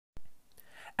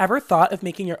Ever thought of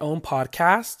making your own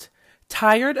podcast?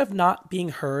 Tired of not being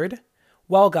heard?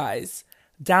 Well, guys,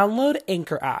 download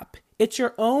Anchor app. It's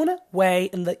your own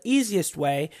way and the easiest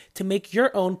way to make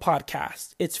your own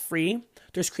podcast. It's free.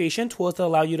 There's creation tools that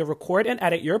allow you to record and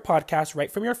edit your podcast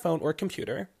right from your phone or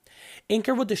computer.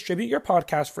 Anchor will distribute your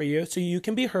podcast for you so you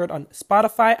can be heard on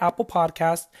Spotify, Apple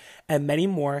Podcasts, and many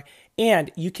more.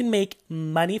 And you can make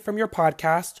money from your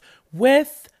podcast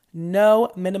with no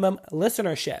minimum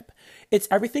listenership. It's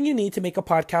everything you need to make a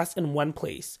podcast in one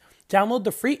place. Download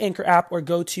the free Anchor app or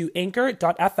go to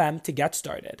anchor.fm to get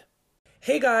started.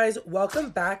 Hey guys,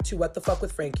 welcome back to What the Fuck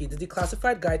with Frankie, the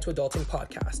declassified guide to adulting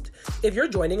podcast. If you're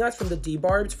joining us from the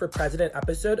Barbs for President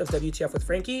episode of WTF with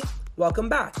Frankie, welcome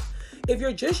back. If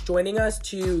you're just joining us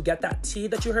to get that tea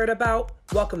that you heard about,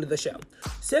 welcome to the show.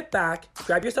 Sit back,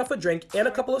 grab yourself a drink and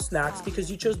a couple of snacks because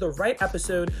you chose the right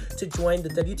episode to join the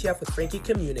WTF with Frankie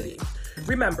community.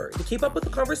 Remember, to keep up with the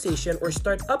conversation or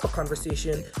start up a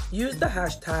conversation, use the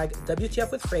hashtag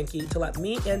WTF with Frankie to let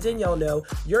me and Danielle know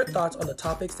your thoughts on the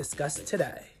topics discussed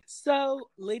today. So,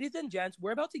 ladies and gents,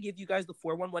 we're about to give you guys the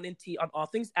 411 and tea on all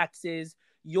things exes,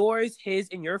 yours, his,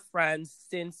 and your friends,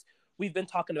 since we've been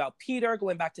talking about Peter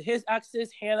going back to his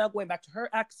exes, Hannah going back to her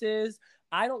exes.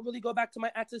 I don't really go back to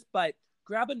my exes, but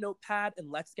grab a notepad and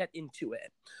let's get into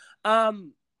it.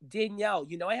 Danielle,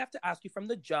 I have to ask you from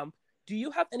the jump, do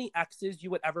you have any exes you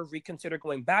would ever reconsider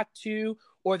going back to,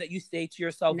 or that you say to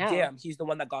yourself, No. Damn, he's the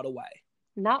one that got away?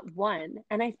 Not one.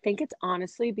 And I think it's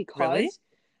honestly because Really?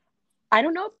 I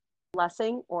don't know if it's a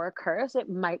blessing or a curse. It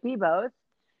might be both.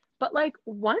 But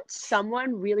once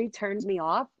someone really turns me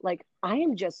off, I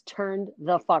am just turned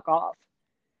the fuck off.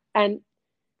 And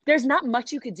there's not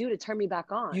much you could do to turn me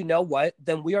back on. You know what?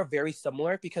 Then we are very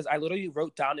similar because I literally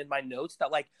wrote down in my notes that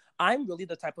I'm really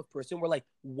the type of person where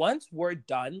once we're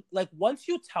done, once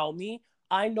you tell me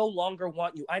I no longer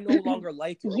want you, I no longer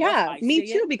like you. Yeah,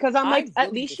 me too, because I'm I at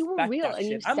really least you were respect real that and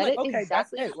you shit. I'm said okay,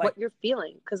 exactly that's it. what you're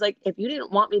feeling. Because if you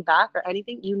didn't want me back or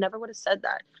anything, you never would have said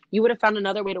that. You would have found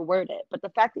another way to word it. But the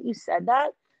fact that you said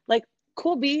that,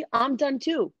 cool, B, I'm done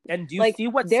too. And do you see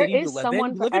what there city you is live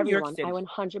someone in? You for live in New York everyone.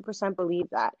 City. I 100% believe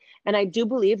that. And I do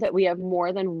believe that we have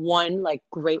more than one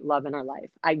great love in our life.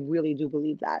 I really do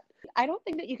believe that. I don't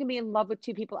think that you can be in love with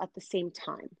two people at the same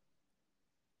time.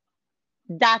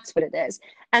 That's what it is.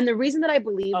 And the reason that I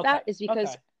believe that is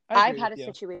because I've had a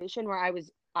situation where I was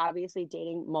obviously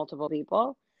dating multiple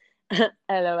people.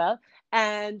 LOL.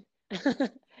 And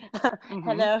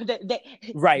hello,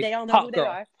 they all know Hot who girl. they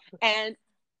are. And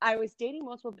I was dating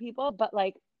multiple people, but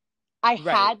I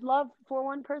had love for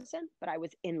one person, but I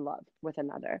was in love with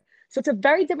another. So it's a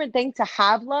very different thing to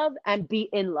have love and be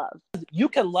in love. You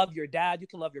can love your dad, you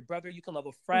can love your brother, you can love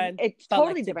a friend. It's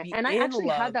totally different. And I actually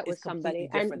had that with somebody.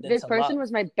 And this person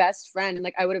was my best friend.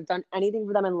 And I would have done anything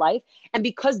for them in life. And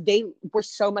because they were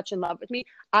so much in love with me,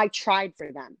 I tried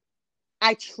for them.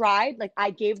 I tried, I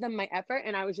gave them my effort.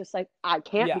 And I was just I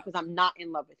can't because I'm not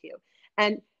in love with you.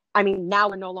 And I mean, now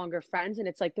we're no longer friends, and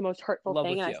it's the most hurtful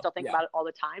thing, and I still think about it all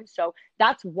the time. So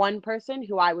that's one person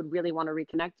who I would really want to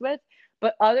reconnect with.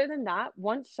 But other than that,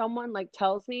 once someone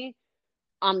tells me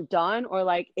I'm done, or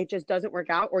it just doesn't work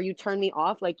out, or you turn me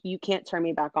off, you can't turn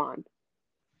me back on.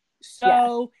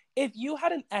 So if you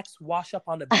had an ex wash up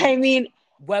on the beach, I mean,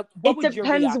 what it would your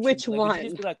depends reaction which be? one. Would you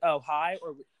just be oh, hi,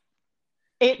 or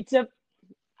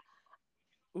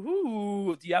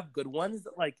ooh, do you have good ones?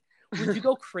 Would you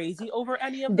go crazy over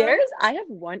any of them? I have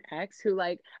one ex who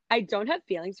I don't have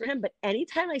feelings for him, but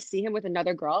anytime I see him with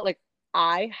another girl,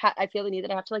 I feel the need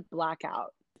that I have to black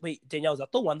out. Wait, Danielle, is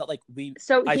that the one that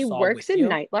he works in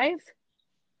nightlife.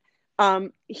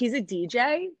 He's a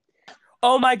DJ.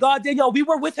 Oh my God, Danielle, we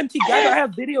were with him together. I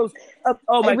have videos.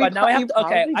 Oh my God, now I have to.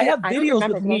 Okay, I have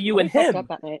videos with me, you, and him. Up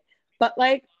that night. But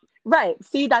right.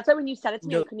 See, that's why when you said it to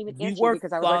me, I couldn't even answer you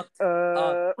because I was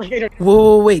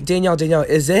Wait, Danielle,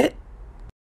 is it?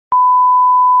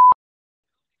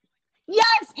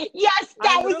 Yes,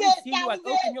 that was it. That was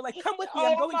it. And you're come with me.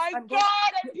 Oh my God,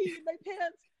 I peed in my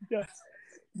pants.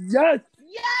 Yes.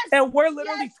 And we're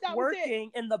literally that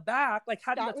twerking in the back,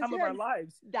 having the time of our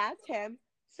lives. That's him.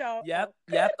 So Yep.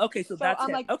 Okay, so that's I'm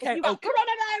him. Okay. If you got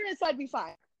coronavirus, I'd be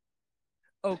fine.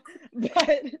 Oh,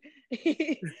 but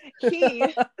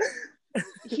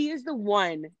he is the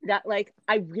one that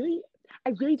I really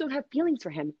don't have feelings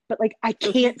for him, but I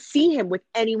can't see him with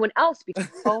anyone else because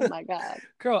oh my God.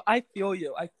 Girl, I feel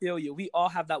you. We all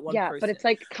have that one person. Yeah, but it's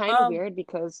kind of weird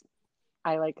because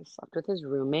I slept with his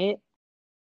roommate.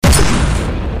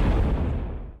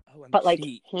 But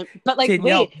him, but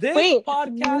Danielle,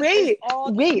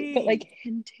 wait, but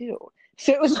him too.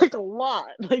 So it was a lot.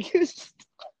 It was just...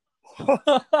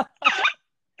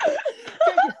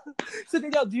 So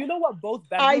Danielle, do you know what both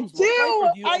bedrooms look like,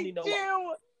 or do you only know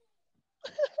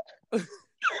one?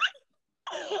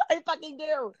 I fucking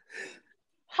do.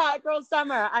 Hot girl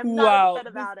summer. I'm not upset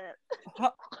about it.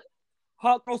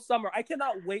 Hot girl summer. I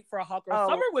cannot wait for a hot girl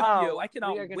summer with you. I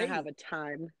cannot wait. We are gonna have a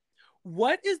time.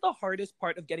 What is the hardest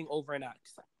part of getting over an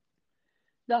ex?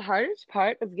 The hardest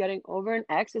part of getting over an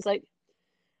ex is like,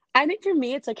 I think for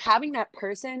me, it's like having that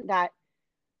person that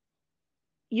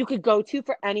you could go to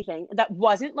for anything that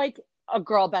wasn't like a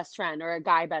girl best friend or a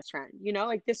guy best friend, you know,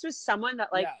 like this was someone that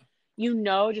like, you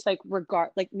know, just like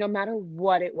like no matter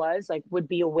what it was, like would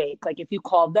be awake. Like if you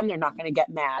called them, they're not going to get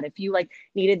mad. If you like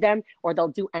needed them, or they'll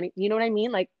do any, you know what I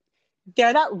mean? Like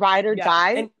they're that ride or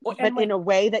die, but like, in a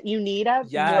way that you need more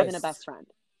than a best friend.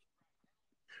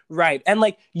 Right. And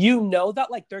like, you know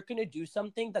that like they're going to do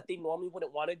something that they normally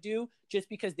wouldn't want to do just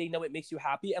because they know it makes you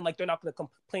happy, and like they're not going to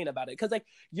complain about it. Because like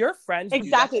your friends exactly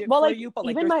do that shit well, for like you, but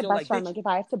like even they're my still, best like, friend, like if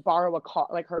I have to borrow a car,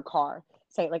 like her car,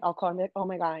 say like I'll call and be like, oh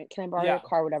my god, can I borrow your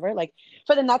car, whatever. Like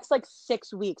for the next like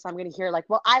 6 weeks, I'm gonna hear like,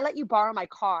 well, I let you borrow my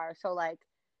car, so like,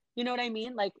 you know what I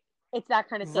mean? Like it's that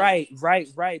kind of thing.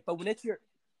 Right. But when it's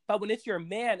your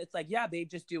man, it's like, yeah, babe,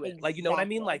 just do it. Exactly. Like, you know what I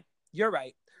mean? Like, you're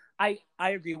right. I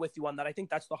agree with you on that. I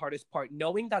think that's the hardest part.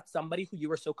 Knowing that somebody who you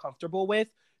were so comfortable with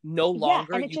no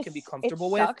longer you can be comfortable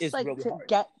with is like, really hard. To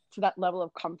get to that level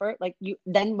of comfort, like you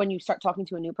then when you start talking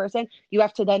to a new person, you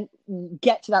have to then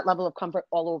get to that level of comfort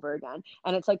all over again.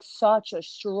 And it's like such a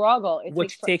struggle.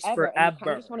 Which takes forever. And you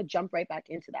kind of just want to jump right back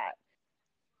into that.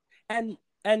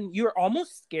 And you're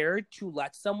almost scared to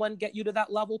let someone get you to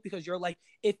that level, because you're like,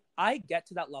 if I get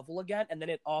to that level again and then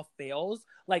it all fails,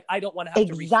 like I don't want to have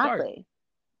to restart.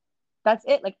 That's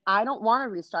it. Like, I don't want to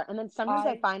restart. And then sometimes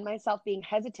I find myself being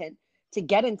hesitant to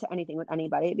get into anything with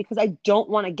anybody because I don't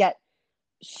want to get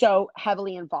so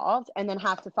heavily involved and then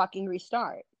have to fucking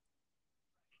restart.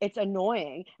 It's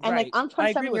annoying. And like, I'm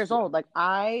 27 years old. Like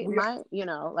you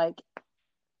know, like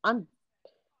I'm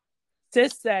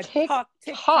Sis said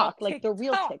TikTok, like the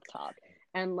real TikTok.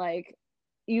 And like,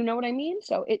 you know what I mean?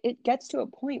 So it gets to a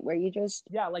point where you just...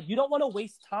 Yeah, like you don't want to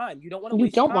waste time. You don't want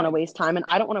to waste time, and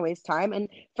I don't want to waste time. And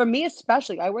for me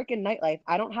especially, I work in nightlife.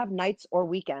 I don't have nights or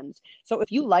weekends. So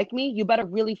if you like me, you better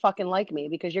really fucking like me,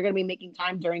 because you're going to be making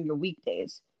time during your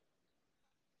weekdays.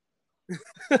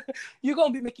 You're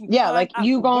going to be making time like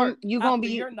you going to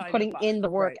be putting in the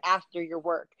work after your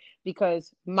work,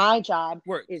 because my job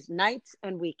is nights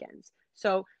and weekends.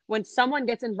 So when someone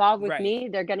gets involved with me,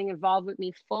 they're getting involved with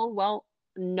me full well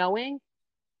knowing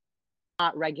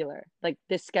not regular. Like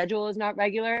this schedule is not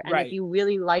regular. And if you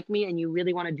really like me and you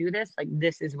really want to do this, like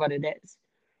this is what it is.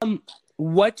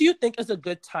 What do you think is a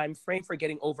good time frame for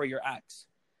getting over your ex?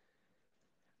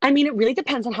 I mean, it really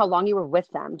depends on how long you were with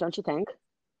them, don't you think?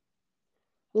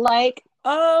 Like,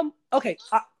 okay.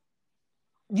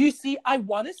 You see, I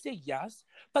want to say yes,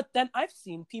 but then I've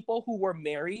seen people who were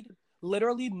married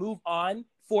literally move on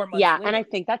 4 months later. And I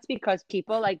think that's because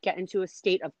people like get into a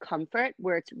state of comfort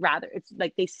where it's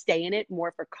like they stay in it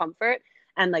more for comfort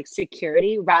and like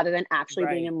security rather than actually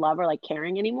being in love or like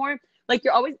caring anymore. Like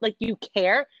you're always like, you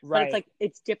care, but it's like,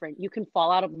 it's different. You can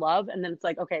fall out of love and then it's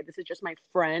like, okay, this is just my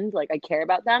friend. Like I care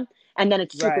about them. And then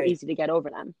it's super easy to get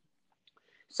over them.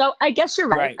 So I guess you're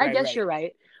right. I guess you're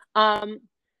right.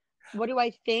 What do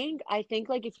I think? I think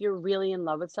like if you're really in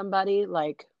love with somebody,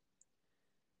 like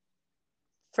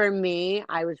for me,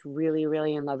 I was really,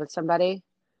 really in love with somebody.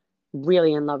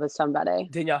 Really in love with somebody.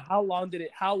 Danielle, how long did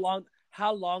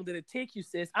it take you,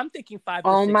 sis? I'm thinking 5 to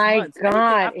 6 months. Oh my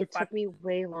God. It took me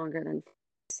way longer than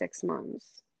 6 months.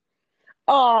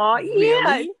 Oh, really?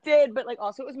 Yeah, it did. But like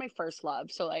also it was my first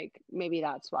love. So like maybe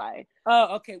that's why.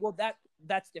 Oh, okay. Well,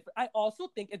 that's different. I also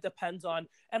think it depends on,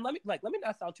 and let me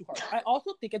not sound too harsh. I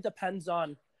also think it depends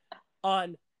on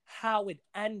how it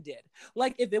ended.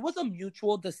 Like if it was a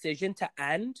mutual decision to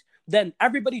end, then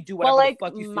everybody do whatever the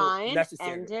fuck you feel necessary.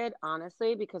 Mine ended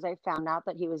honestly because I found out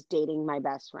that he was dating my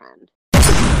best friend.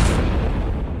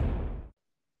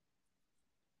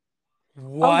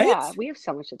 What? Oh, yeah, we have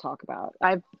so much to talk about.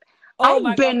 I've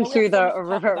been through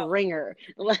the ringer.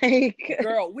 Like,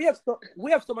 girl, we have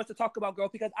so much to talk about, girl,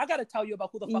 because I gotta tell you about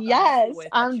who the fuck I'm with.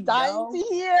 I'm dying to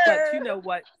hear. But you know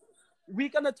what? We're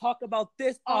gonna talk about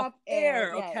this off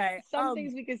air, okay? Yes. Some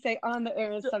things we could say on the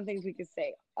air, and some things we could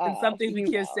say and some things we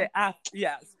can't say after.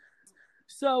 Yes.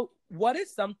 So, what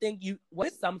is something you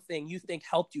think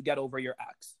helped you get over your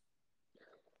ex?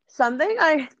 Something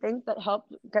I think that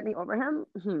helped get me over him.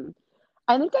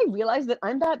 I think I realized that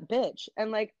I'm that bitch,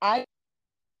 and like I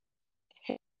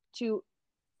to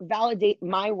validate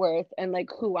my worth and like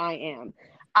who I am.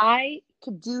 I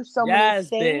could do so many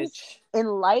things in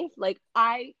life. Like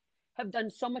I have done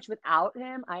so much without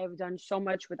him. I have done so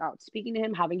much without speaking to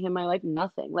him, having him in my life,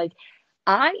 nothing. Like,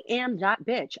 I am that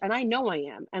bitch, and I know I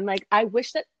am. And like, I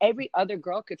wish that every other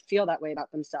girl could feel that way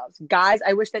about themselves. Guys,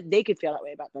 I wish that they could feel that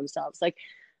way about themselves. Like,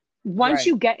 once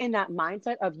you get in that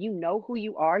mindset of, you know who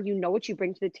you are, you know what you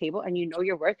bring to the table, and you know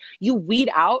your worth, you weed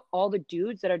out all the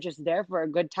dudes that are just there for a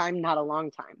good time, not a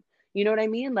long time. You know what I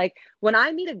mean? Like, when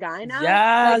I meet a guy now,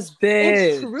 like,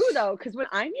 it's true though, because when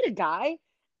I meet a guy,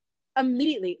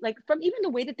 immediately, like, from even the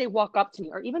way that they walk up to me,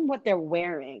 or even what they're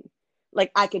wearing,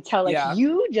 like, I could tell, like,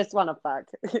 you just want to fuck.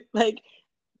 Like,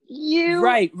 you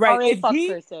are a fuck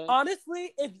person.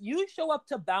 Honestly, if you show up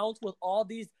to bounce with all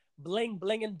these bling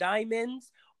bling and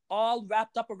diamonds all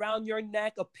wrapped up around your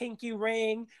neck, a pinky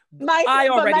ring, I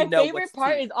already know. My favorite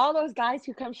part is all those guys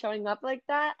who come showing up like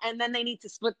that, and then they need to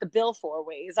split the bill 4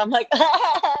 ways. I'm like,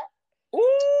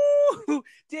 ooh,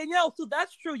 Danielle. So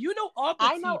that's true. You know all the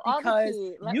tea. I know all the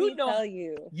tea. Let me tell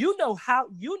you. You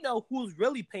know who's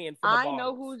really paying for the I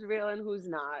know who's real and who's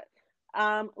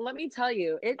not. Let me tell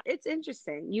you, it's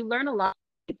interesting. You learn a lot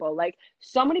of people. Like,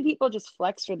 so many people just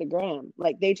flex for the gram.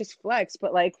 Like, they just flex,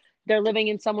 but like, they're living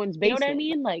in someone's basement. You know what I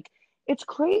mean? Like, it's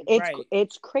crazy.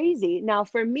 It's crazy. Now,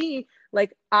 for me,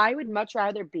 like, I would much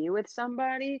rather be with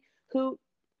somebody who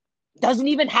doesn't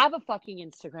even have a fucking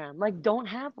Instagram. Like, don't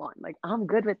have one. Like, I'm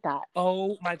good with that.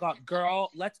 Oh my God, girl,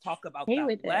 let's talk about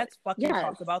that. Let's fucking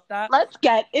talk about that. Let's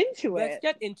get into it. Let's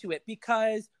get into it,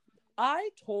 because I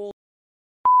told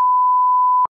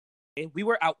we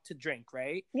were out to drink,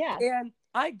 right? Yeah. And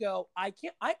I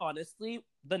honestly,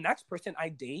 the next person I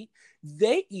date,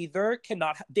 they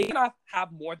cannot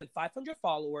have more than 500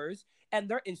 followers, and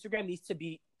their Instagram needs to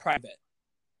be private.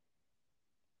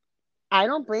 I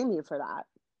don't blame you for that.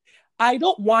 I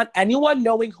don't want anyone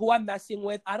knowing who I'm messing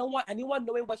with. I don't want anyone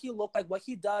knowing what he looks like, what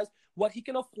he does, what he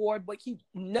can afford,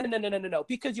 no.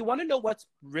 Because you want to know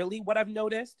what I've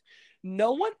noticed?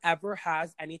 No one ever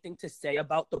has anything to say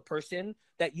about the person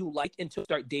that you like until you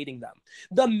start dating them.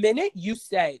 The minute you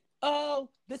say, oh,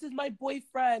 this is my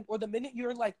boyfriend, or the minute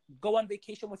you're like, go on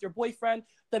vacation with your boyfriend,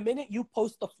 the minute you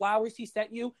post the flowers he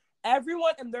sent you,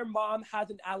 everyone and their mom has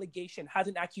an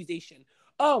accusation.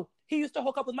 Oh, he used to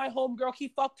hook up with my homegirl.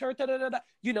 He fucked her.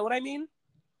 You know what I mean?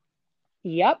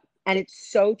 Yep. And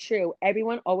it's so true.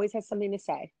 Everyone always has something to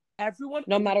say. Everyone,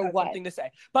 no matter what, something to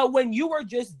say. But when you were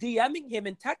just DMing him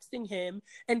and texting him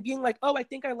and being like, "Oh, I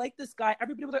think I like this guy,"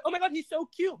 everybody was like, "Oh my God, he's so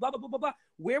cute." Blah blah blah blah blah.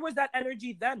 Where was that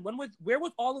energy then? Where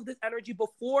was all of this energy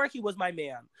before he was my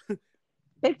man?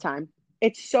 Big time.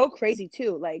 It's so crazy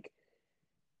too. Like,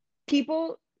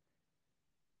 people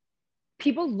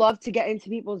love to get into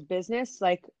people's business,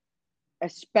 like,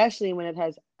 especially when it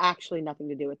has actually nothing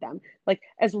to do with them. Like,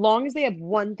 as long as they have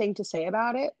one thing to say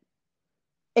about it,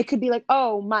 it could be like,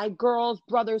 oh, my girl's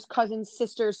brother's cousin's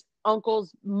sister's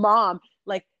uncle's mom,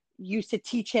 like, used to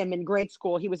teach him in grade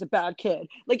school. He was a bad kid.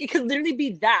 Like, it could literally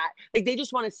be that. Like, they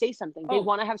just want to say something. They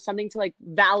want to have something to like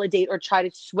validate or try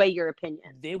to sway your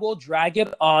opinion. They will drag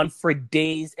it on for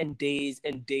days and days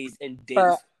and days and days.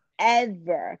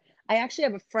 Forever. I actually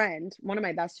have a friend, one of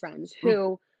my best friends,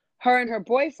 who her and her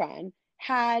boyfriend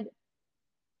had,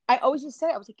 I always just say,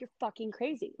 I was like, you're fucking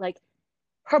crazy. Like,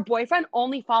 her boyfriend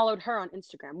only followed her on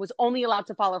Instagram, was only allowed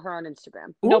to follow her on Instagram.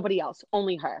 Ooh. Nobody else,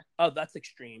 only her. Oh, that's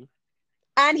extreme.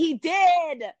 And he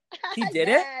did. He did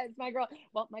it? My girl.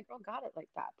 Well, my girl got it like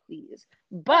that, please.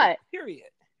 But period.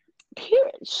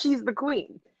 She's the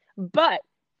queen. But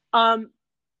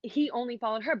he only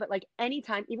followed her. But like,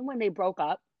 anytime, even when they broke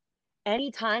up,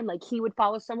 anytime like he would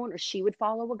follow someone or she would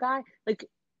follow a guy, like,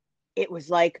 it was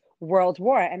like world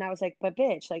war. And I was like, but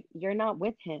bitch, like, you're not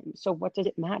with him, so what does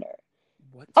it matter?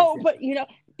 But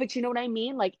you know what I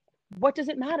mean? Like, what does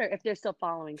it matter if they're still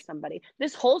following somebody?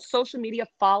 This whole social media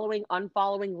following,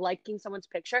 unfollowing, liking someone's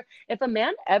picture. If a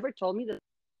man ever told me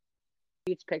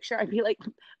this picture, I'd be like,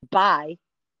 bye.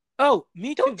 Oh,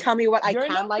 me too. Don't tell me what I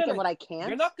can like and what I can't.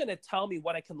 You're not gonna tell me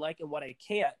what I can like and what I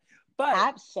can't. But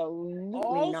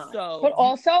absolutely not. But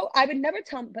also, I would never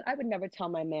tell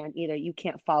my man either, you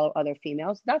can't follow other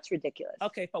females. That's ridiculous.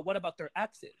 Okay, but what about their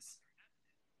exes?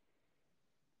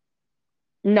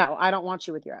 No, I don't want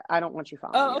you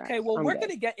following. Oh, okay. Well, we're going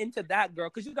to get into that, girl,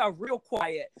 because you got real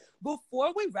quiet.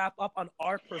 Before we wrap up on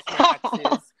our personal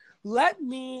exes, let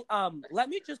me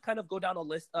just kind of go down a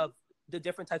list of the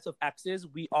different types of exes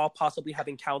we all possibly have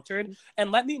encountered,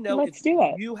 and let me know if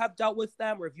you have dealt with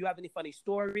them or if you have any funny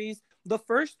stories. The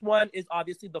first one is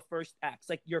obviously the first ex,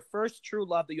 like your first true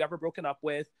love that you ever broken up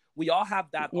with. We all have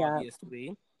that,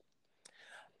 obviously.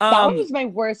 That was my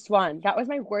worst one.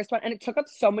 And it took up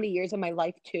so many years of my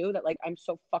life too that like I'm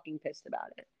so fucking pissed about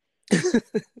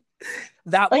it.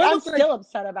 That like, one I'm was still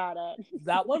upset about it.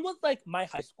 That one was like my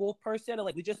high school person, and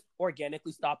like we just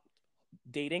organically stopped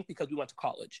dating because we went to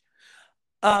college.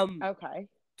 Okay.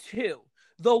 2,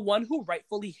 the one who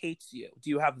rightfully hates you.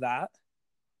 Do you have that?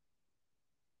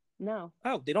 No.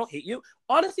 Oh, they don't hate you?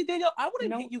 Honestly, Danielle, I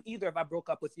wouldn't hate you either if I broke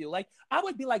up with you. Like, I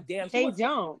would be like, damn,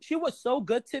 she was so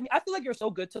good to me. I feel like you're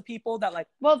so good to people that like.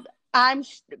 Well,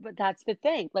 but that's the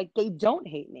thing. Like, they don't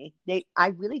hate me. I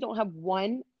really don't have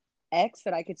one ex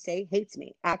that I could say hates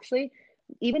me. Actually,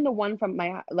 even the one from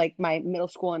my middle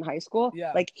school and high school,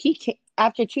 like he came,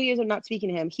 after 2 years of not speaking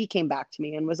to him, he came back to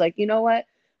me and was like, you know what?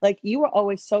 Like, you were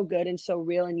always so good and so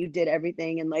real, and you did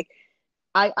everything, and like,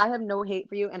 I have no hate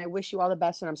for you, and I wish you all the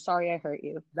best, and I'm sorry I hurt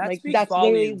you. That speaks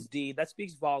volumes, D. That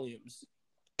speaks volumes.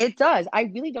 It does. I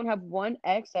really don't have one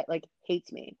ex that like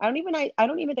hates me. I don't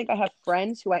even think I have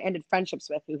friends who I ended friendships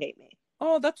with who hate me.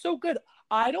 Oh, that's so good.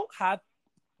 I don't have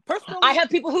personally. I have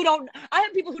people who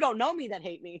don't know me that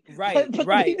hate me. Right.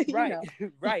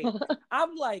 Right.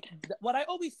 I'm like, what I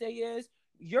always say is,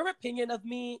 your opinion of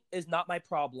me is not my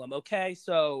problem. Okay,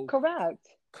 so correct.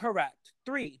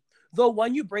 3, the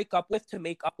one you break up with to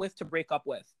make up with to break up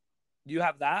with. Do you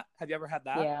have that? Have you ever had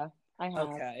that? Yeah, I have.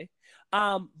 Okay.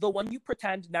 The one you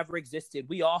pretend never existed.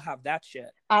 We all have that shit.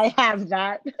 I have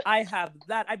that. I have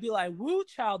that. I'd be like, woo,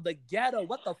 child, the ghetto.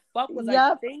 What the fuck was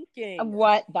I thinking?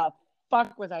 What the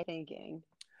fuck was I thinking?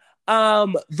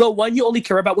 The one you only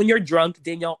care about when you're drunk.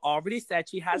 Danielle already said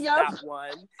she has that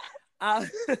one.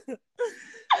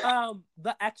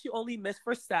 The ex you only miss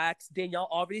for sex. Danielle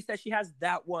already said she has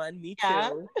that one. Me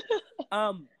too.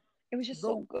 It was just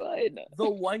so good. The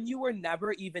one you were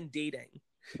never even dating.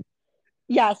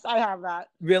 Yes, I have that.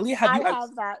 Really? I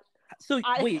have that. So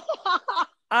wait,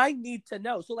 I need to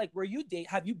know. So like,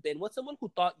 have you been with someone who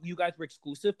thought you guys were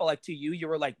exclusive, but like to you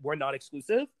were like, we're not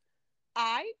exclusive?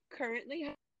 I currently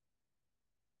have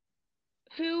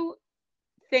who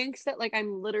thinks that like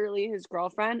I'm literally his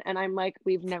girlfriend, and I'm like,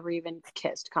 we've never even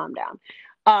kissed. Calm down.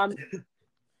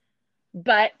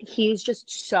 But he's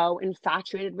just so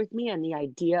infatuated with me and the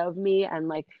idea of me and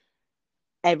like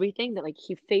everything that like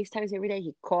he FaceTimes every day.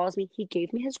 He calls me. He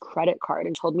gave me his credit card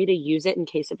and told me to use it in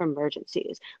case of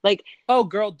emergencies. Like, oh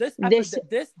girl, this is an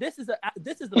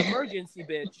emergency,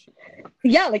 bitch.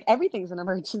 Yeah, like everything's an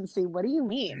emergency. What do you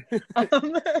mean?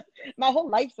 My whole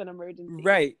life's an emergency.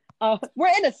 Right.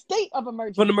 We're in a state of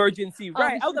emergency. An emergency,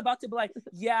 right? I was about to be like,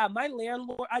 yeah, my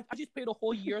landlord. I just paid a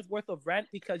whole year's worth of rent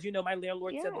because my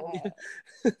landlord said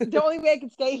the only way I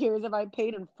could stay here is if I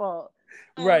paid in full.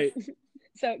 Right.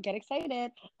 So get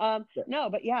excited. No,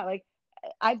 but yeah, like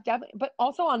I've definitely, but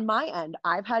also on my end,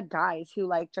 I've had guys who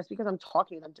like, just because I'm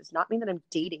talking to them does not mean that I'm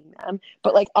dating them.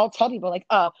 But like, I'll tell people like,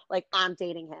 oh, like I'm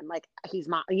dating him. Like he's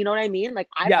my, you know what I mean? Like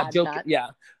I've had that. Yeah.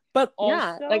 But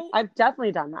also, like I've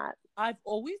definitely done that. I've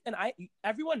always,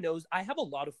 everyone knows I have a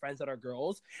lot of friends that are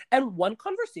girls. And one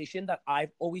conversation that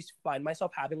I've always find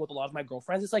myself having with a lot of my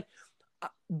girlfriends is like,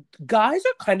 guys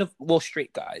are kind of, well,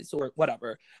 straight guys or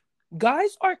whatever.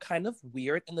 Guys are kind of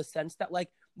weird in the sense that like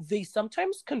they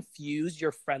sometimes confuse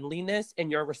your friendliness and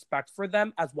your respect for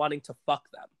them as wanting to fuck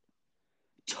them.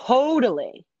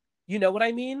 Totally. You know what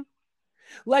I mean?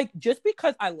 Like, just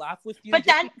because I laugh with you. But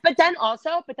then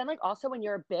also when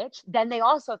you're a bitch, then they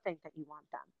also think that you want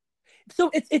them.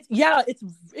 So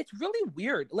it's really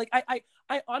weird. Like I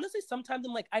honestly sometimes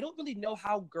I'm like, I don't really know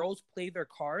how girls play their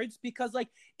cards, because like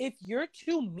if you're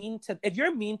mean to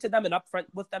them and upfront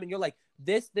with them and you're like,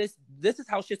 this is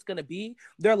how shit's gonna be,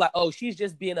 they're like, oh, she's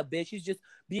just being a bitch, she's just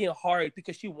being hard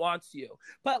because she wants you.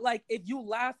 But like if you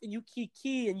laugh and you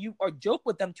kiki and you or joke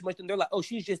with them too much, then they're like, oh,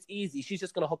 she's just easy, she's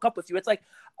just gonna hook up with you. It's like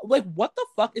what the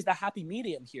fuck is the happy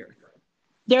medium here?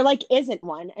 There like isn't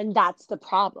one, and that's the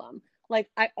problem. Like,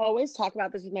 I always talk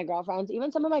about this with my girlfriends,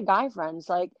 even some of my guy friends.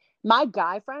 Like, my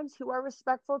guy friends who are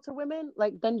respectful to women,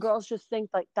 like, then girls just think,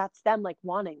 like, that's them, like,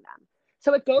 wanting them.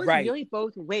 So it goes really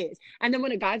both ways. And then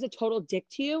when a guy's a total dick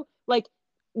to you, like,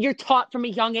 you're taught from a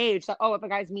young age that, oh, if a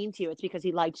guy's mean to you, it's because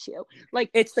he likes you. Like,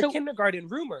 it's the kindergarten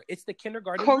rumor. It's the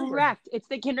kindergarten rumor. Correct. It's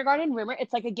the kindergarten rumor.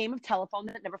 It's like a game of telephone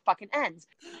that never fucking ends.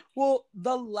 Well,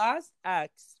 the last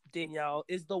ex, Danielle,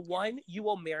 is the one you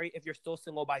will marry if you're still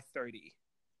single by 30.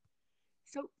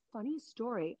 So funny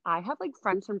story. I have like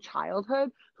friends from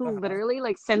childhood who literally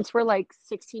like since we're like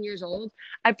 16 years old,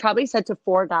 I've probably said to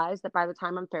 4 guys that by the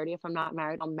time I'm 30, if I'm not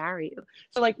married, I'll marry you.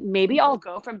 So like maybe I'll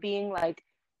go from being like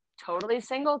totally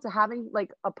single to having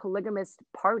like a polygamous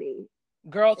party.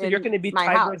 Girl, so you're going to be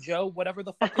Tiger Joe, whatever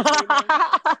the fuck his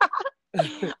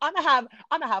name is. I'm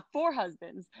gonna have 4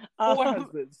 husbands. 4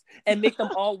 husbands. And make them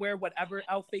all wear whatever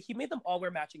outfit. He made them all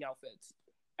wear matching outfits.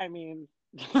 I mean...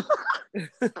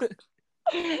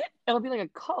 It'll be like a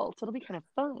cult. It'll be kind of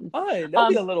fun. Fun. It'll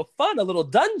be a little fun, a little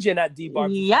dungeon at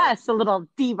D-Barbs. Yes, a little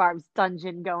D-Barbs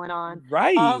dungeon going on.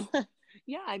 Right.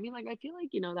 Yeah, I mean, like, I feel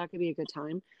like, that could be a good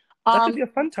time. That could be a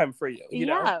fun time for you, you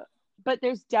know? But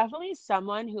there's definitely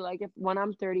someone who, like, when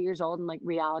I'm 30 years old and, like,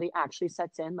 reality actually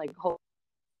sets in, like,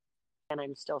 and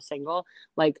I'm still single,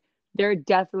 like, there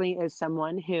definitely is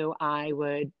someone who I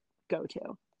would go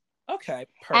to. Okay,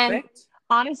 perfect. And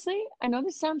honestly, I know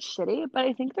this sounds shitty, but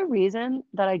I think the reason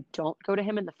that I don't go to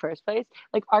him in the first place,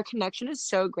 like, our connection is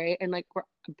so great and, like, we're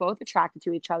both attracted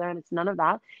to each other and it's none of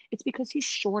that. It's because he's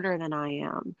shorter than I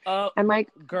am. And, like,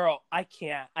 girl, I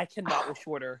cannot go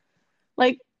shorter.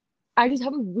 Like, I just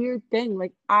have a weird thing.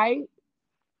 Like,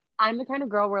 I'm the kind of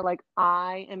girl where, like,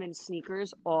 I am in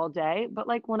sneakers all day, but,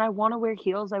 like, when I want to wear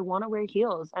heels, I want to wear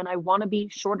heels and I want to be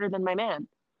shorter than my man.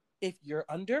 If you're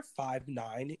under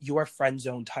 5'9", you are friend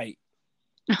zone tight.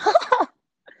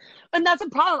 And that's a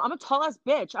problem. I'm a tall ass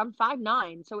bitch. I'm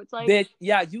 5'9", so it's like, bitch,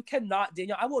 yeah, you cannot,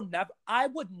 Danielle. I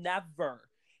would never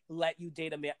let you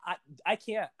date a man. I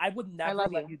can't. I would never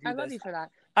let you do this. I love you for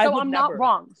that. So I'm not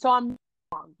wrong.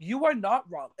 You are not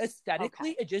wrong.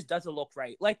 Aesthetically, It just doesn't look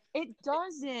right. Like, it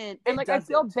doesn't. And like, I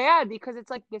feel bad because it's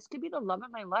like, this could be the love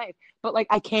of my life, but like,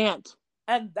 I can't.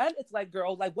 And then it's like,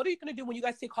 girl, like, what are you going to do when you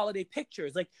guys take holiday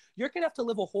pictures? Like, you're going to have to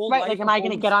live a whole life. Like, am I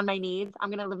going to get on my knees? I'm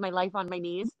going to live my life on my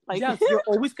knees. Like, yes, you're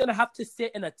always going to have to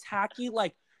sit in a tacky,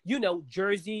 like,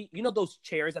 Jersey, those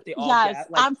chairs that they all get. Yes,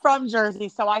 like, I'm from Jersey,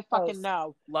 so I fucking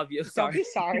know. Love you. Sorry. Don't be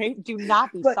sorry. Do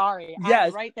not be sorry. Yes,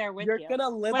 I'm right there with you. You're going to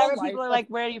live Whenever a life. People are like,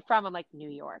 where are you from? I'm like,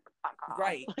 New York.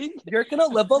 Right. You're going to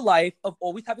live a life of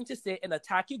always having to sit in a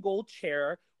tacky gold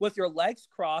chair with your legs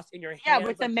crossed and your hands. Yeah,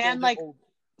 with the man, like,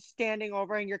 standing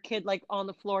over and your kid, like, on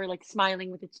the floor, like,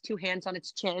 smiling with its two hands on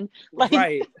its chin. Like,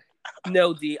 right.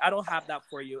 No, D, I don't have that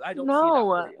for you. I don't see that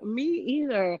for you. Me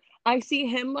either. I see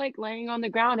him, like, laying on the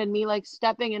ground and me, like,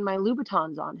 stepping in my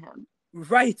Louboutins on him.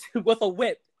 Right, with a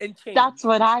whip and chain. That's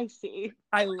what I see.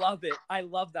 I love it. I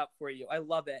love that for you. I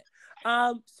love it.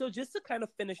 So just to kind of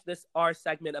finish our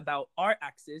segment about our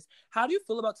exes, how do you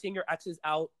feel about seeing your exes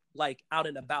out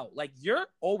and about? Like, your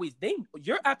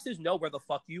exes know where the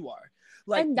fuck you are.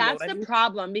 Like, and that's the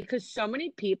problem, because so many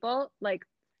people, like,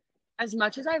 as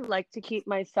much as I like to keep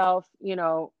myself,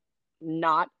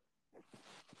 not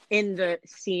in the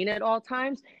scene at all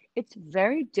times, it's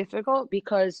very difficult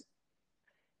because,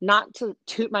 not to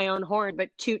toot my own horn, but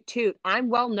toot, I'm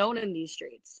well known in these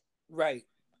streets. Right.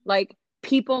 Like,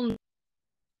 people,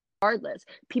 regardless,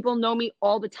 people know me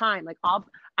all the time. Like,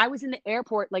 I was in the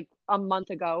airport like a month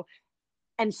ago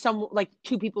and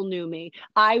two people knew me.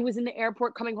 I was in the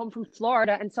airport coming home from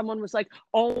Florida and someone was like,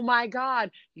 oh my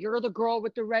God, you're the girl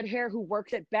with the red hair who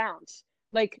works at Bounce.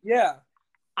 Like, yeah,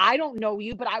 I don't know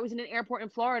you, but I was in an airport in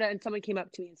Florida and someone came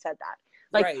up to me and said that.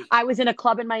 Like, right. I was in a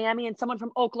club in Miami and someone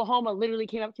from Oklahoma literally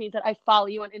came up to me and said, I follow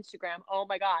you on Instagram. Oh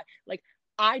my God. Like,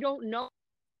 I don't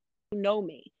know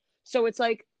me. So it's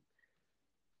like,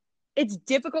 it's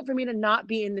difficult for me to not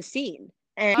be in the scene.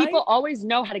 And people always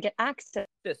know how to get access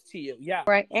to you. Yeah.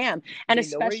 Where I am. And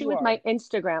especially with my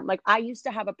Instagram. Like, I used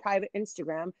to have a private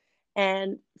Instagram,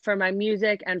 and for my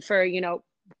music and for,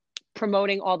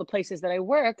 promoting all the places that I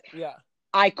work. Yeah.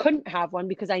 I couldn't have one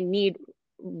because I need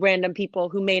random people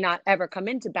who may not ever come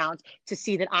into Bounce to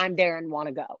see that I'm there and want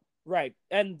to go. Right.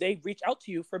 And they reach out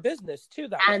to you for business too.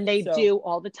 They do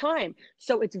all the time.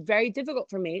 So it's very difficult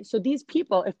for me. So these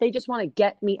people, if they just want to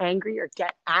get me angry or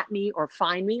get at me or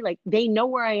find me, like, they know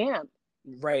where I am.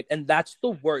 Right. And that's the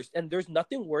worst. And there's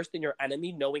nothing worse than your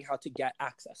enemy knowing how to get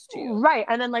access to you. Right.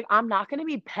 And then, like, I'm not going to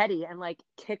be petty and, like,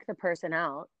 kick the person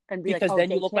out and be because then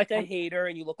you look like a hater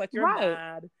and you look like you're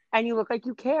mad. And you look like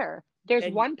you care.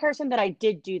 There's one person that I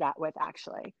did do that with,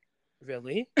 actually.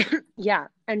 Really? Yeah.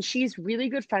 And she's really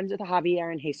good friends with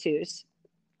Javier and Jesus.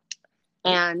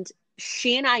 And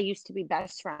she and I used to be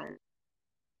best friends.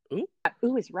 Ooh?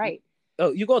 Ooh is right.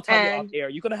 Oh, you're going to tell me off air.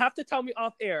 You're going to have to tell me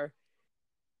off air.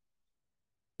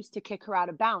 Used to kick her out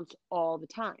of Bounce all the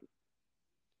time.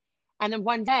 And then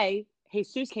one day,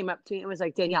 Jesus came up to me and was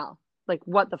like, Danielle, like,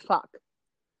 what the fuck?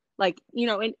 Like,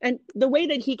 and the way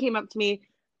that he came up to me,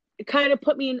 it kind of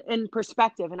put me in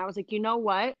perspective. And I was like, you know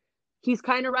what? He's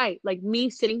kind of right. Like, me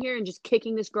sitting here and just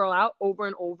kicking this girl out over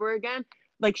and over again.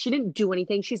 Like, she didn't do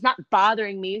anything. She's not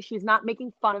bothering me. She's not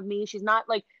making fun of me. She's not,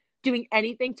 like, doing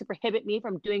anything to prohibit me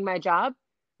from doing my job.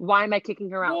 Why am I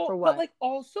kicking her out for what? But, like,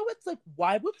 also, it's like,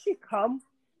 why would she come?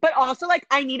 But also, like,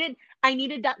 I needed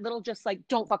that little just, like,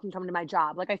 don't fucking come to my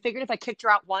job. Like, I figured if I kicked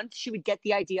her out once, she would get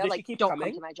the idea, like, don't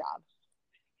come to my job.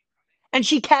 And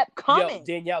she kept coming. Yo,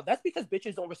 Danielle, that's because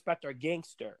bitches don't respect our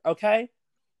gangster, okay?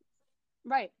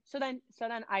 Right. So then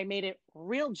I made it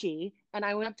real G, and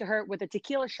I went up to her with a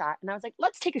tequila shot, and I was like,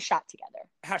 "Let's take a shot together."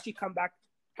 Has she come back?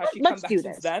 Has she come Let's back do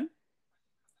since this. then?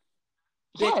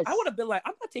 Bitch, I would Yes. have been like,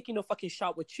 I'm not taking no fucking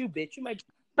shot with you, bitch. You might.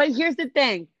 But here's the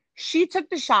thing. She took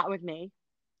the shot with me,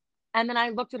 and then I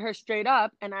looked at her straight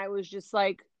up, and I was just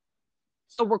like,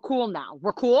 "So we're cool now.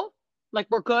 We're cool? Like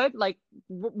we're good? Like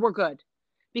we're good."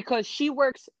 Because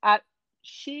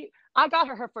I got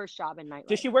her first job in Does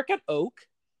nightlife. she work at Oak?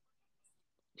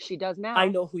 She does now. I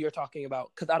know who you're talking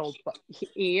about because I don't.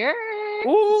 Here.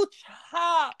 Ooh,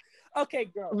 cha. Okay,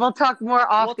 girl. We'll talk more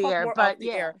off the air, but the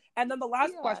yeah. air. And then the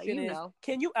last Yeah, question is,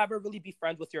 can you ever really be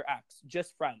friends with your ex?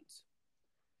 Just friends?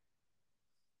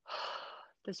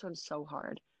 This one's so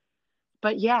hard.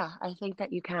 But yeah, I think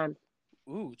that you can.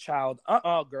 Ooh, child.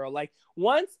 Girl. Like,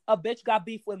 once a bitch got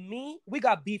beef with me, we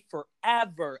got beef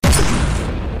forever.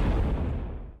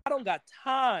 I don't got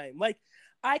time. Like,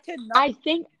 I cannot.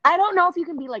 I don't know if you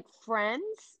can be like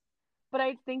friends, but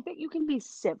I think that you can be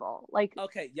civil. Like,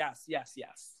 okay, yes.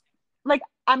 Like,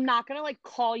 I'm not gonna like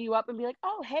call you up and be like,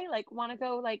 "Oh, hey, like, want to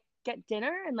go like get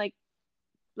dinner?" And like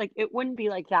it wouldn't be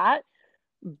like that.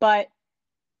 But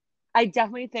I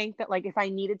definitely think that like if I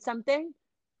needed something,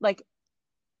 like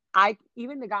I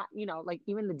even the guy, like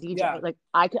even the DJ, Yeah. like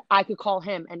I could call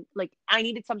him and like I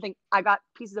needed something. I got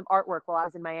pieces of artwork while I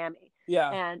was in Miami.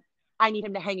 Yeah. And I need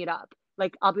him to hang it up.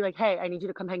 Like I'll be like, "Hey, I need you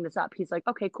to come hang this up." He's like,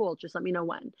 "Okay, cool. Just let me know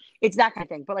when." It's that kind of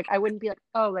thing. But like I wouldn't be like,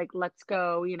 "Oh, like let's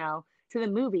go, to the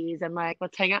movies and like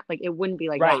let's hang out." Like it wouldn't be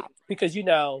like right. that. Because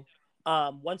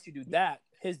once you do that,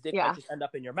 his dick might just end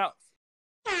up in your mouth.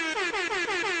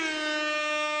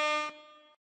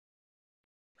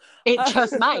 It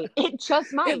just might. It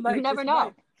just might. You never know.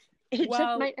 Might. It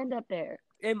just might end up there.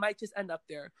 It might just end up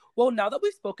there. Well, now that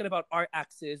we've spoken about our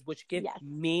exes, which give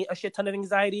me a shit ton of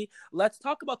anxiety, let's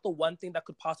talk about the one thing that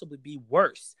could possibly be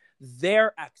worse.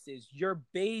 Their exes, your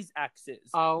bae's exes,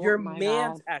 your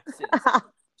man's exes.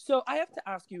 So I have to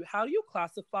ask you, how do you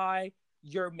classify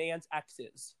your man's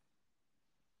exes?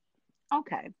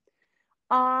 Okay.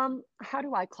 How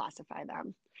do I classify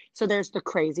them? So there's the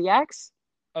crazy ex.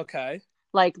 Okay.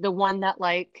 Like the one that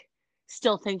like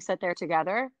still thinks that they're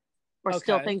together or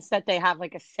still thinks that they have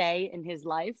like a say in his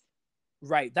life.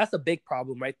 Right. That's a big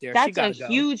problem right there. That's a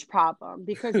huge problem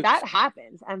because that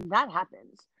happens and that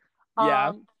happens.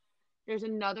 Yeah. There's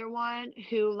another one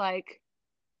who like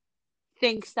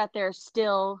thinks that they're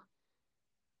still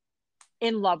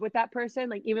in love with that person,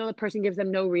 like even though the person gives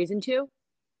them no reason to.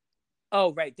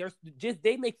 Oh, right. There's just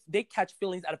they catch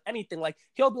feelings out of anything. Like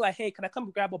he'll be like, "Hey, can I come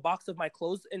grab a box of my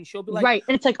clothes?" And she'll be like, "Right."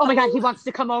 And it's like, "Oh my God, he wants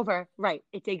to come over." Right.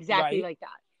 It's exactly like that.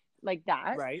 Like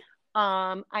that. Right.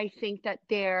 I think that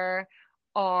there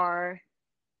are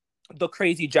the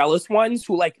crazy jealous ones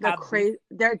who like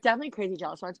they're definitely crazy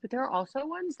jealous ones, but there are also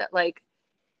ones that like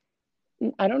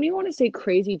I don't even want to say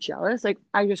crazy jealous. Like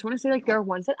I just want to say like there are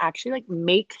ones that actually like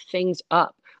make things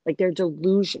up. Like they're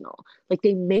delusional. Like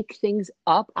they make things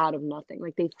up out of nothing.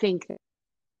 Like they think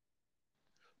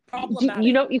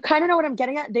problematic. You kind of know what I'm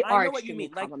getting at? They are know what you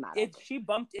mean. problematic. Like if she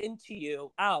bumped into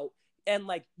you out and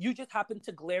like you just happened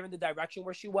to glare in the direction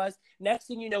where she was, next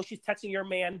thing you know, she's texting your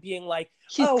man being like,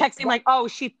 she's texting like, "Oh,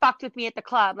 she fucked with me at the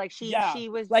club." Like she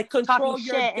was like control talking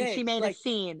your shit dick. And she made like, a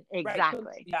scene.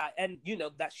 Exactly. Right. And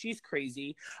that she's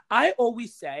crazy. I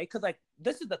always say, because like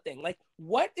this is the thing, like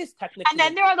what is technically and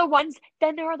then there are the ones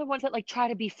that like try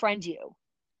to befriend you.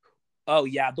 Oh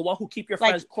yeah, the one who keep your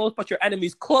friends close but your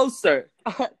enemies closer.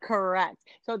 Correct.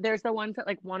 So there's the ones that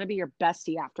like want to be your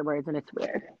bestie afterwards, and it's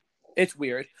weird. It's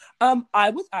weird.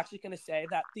 I was actually gonna say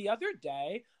that the other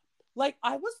day, like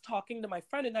I was talking to my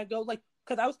friend and I go like,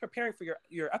 because I was preparing for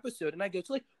your episode and I go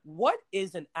to like, what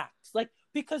is an ex? Like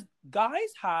because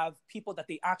guys have people that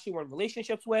they actually were in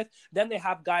relationships with, then they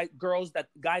have guys and girls that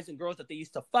they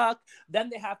used to fuck, then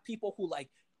they have people who like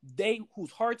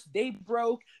whose hearts they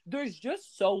broke. There's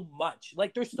just so much.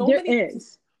 Like there's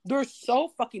so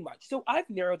fucking much. So I've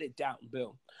narrowed it down.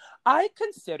 Boom. I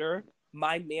consider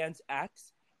my man's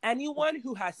ex anyone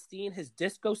who has seen his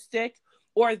disco stick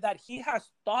or that he has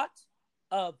thought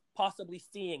of possibly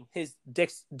seeing his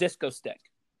disco stick.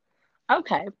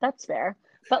 Okay, that's fair.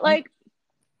 But like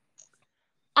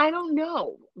I don't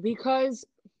know because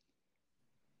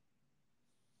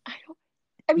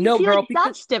I mean, no, girl, because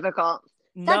that's difficult.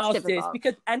 That's difficult.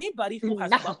 Because anybody who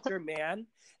has fucked your man,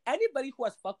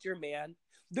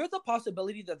 there's a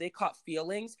possibility that they caught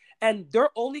feelings, and they're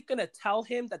only gonna tell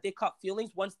him that they caught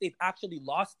feelings once they've actually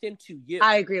lost him to you.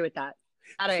 I agree with that.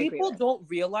 People don't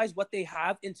realize what they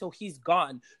have until he's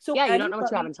gone. So yeah, you don't know what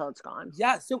you have until it's gone.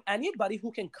 Yeah, so anybody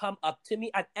who can come up to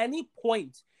me at any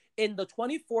point in the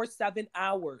 24/7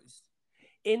 hours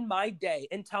in my day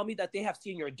and tell me that they have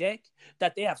seen your dick,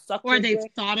 that they have sucked or your they've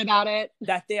dick, thought about it,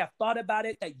 that they have thought about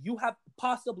it, that you have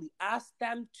possibly asked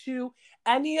them to,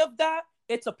 any of that,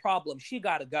 it's a problem. She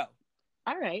gotta go.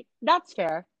 All right. That's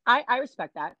fair. I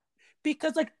respect that.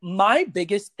 Because like my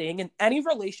biggest thing in any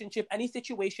relationship, any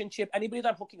situationship, anybody that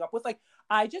I'm hooking up with, like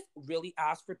I just really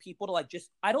ask for people to like just,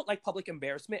 I don't like public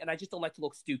embarrassment and I just don't like to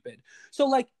look stupid. So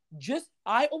like just,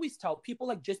 I always tell people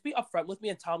like just be upfront with me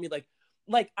and tell me like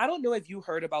I don't know if you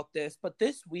heard about this, but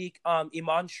this week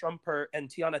Iman Shumpert and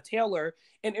Tiana Taylor,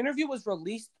 an interview was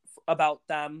released about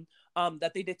them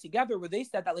that they did together where they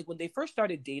said that like when they first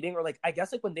started dating, or like I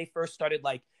guess like when they first started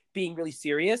like being really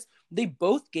serious, they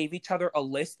both gave each other a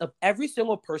list of every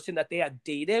single person that they had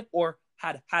dated or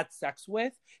had sex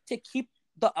with to keep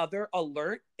the other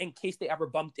alert in case they ever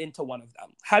bumped into one of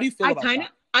them. How do you feel about that?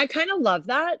 I kind of love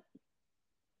that.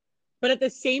 But at the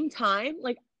same time,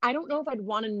 like, I don't know if I'd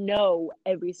want to know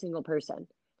every single person.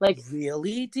 Like,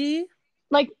 really, D?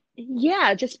 Like,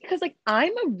 yeah, just because like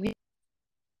I'm a real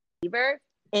believer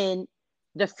in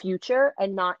the future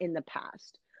and not in the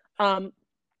past. And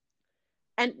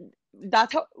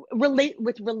that's how relate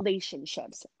with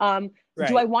relationships. Right.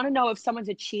 Do I want to know if someone's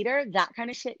a cheater? That kind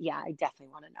of shit. Yeah, I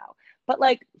definitely want to know. But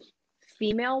like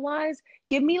female wise,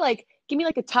 give me like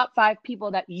the top 5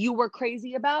 people that you were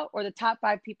crazy about, or the top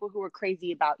 5 people who were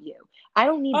crazy about you. I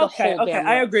don't need the whole damn list.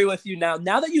 I agree with you now.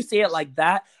 Now that you say it like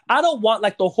that, I don't want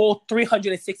like the whole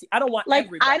 360. I don't want like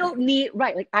everybody. I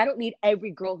don't need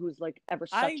every girl who's like ever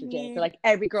sucked a dick, or like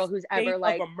every girl who's ever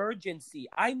like of emergency.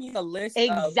 I need a list.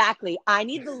 Exactly. I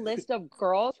need the list of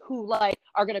girls who like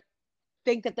are gonna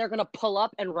think that they're gonna pull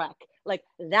up and wreck. Like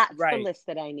that's the list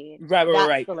that I need.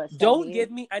 Right. Don't give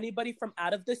me anybody from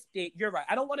out of the state. You're right.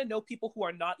 I don't want to know people who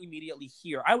are not immediately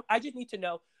here. I just need to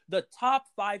know the top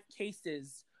 5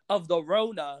 cases of the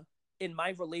Rona in my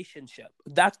relationship.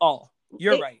 That's all.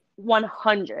 You're right.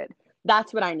 100.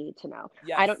 That's what I need to know.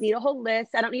 Yes. I don't need a whole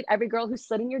list. I don't need every girl who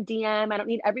slid in your DM. I don't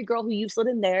need every girl who you slid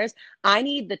in theirs. I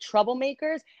need the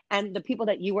troublemakers and the people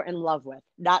that you were in love with.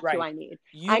 That's who I need.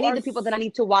 I need the people that I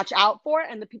need to watch out for,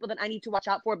 and the people that I need to watch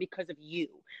out for because of you.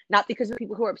 Not because of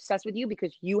people who are obsessed with you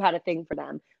because you had a thing for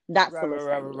them. That's the list.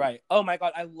 Right. Oh my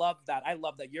God. I love that.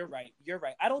 You're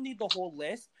right. I don't need the whole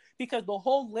list because the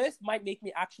whole list might make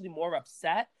me actually more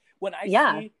upset. When I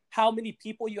see how many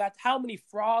people you had, how many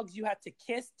frogs you had to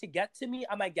kiss to get to me,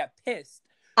 I might get pissed.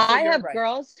 So I have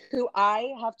girls who I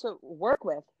have to work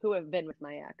with who have been with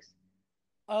my ex.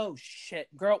 Oh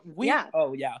shit, girl.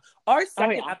 Oh yeah. Our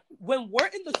second, when we're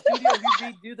in the studio, we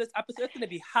redo this episode. It's gonna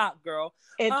be hot, girl.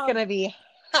 It's gonna be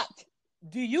hot.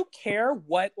 Do you care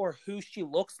what or who she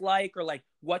looks like, or like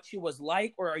what she was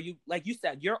like, or are you, like you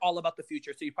said, you're all about the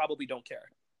future, so you probably don't care?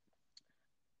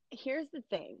 Here's the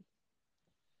thing.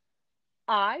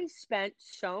 I spent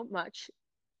so much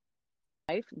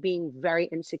life being very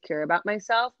insecure about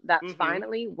myself that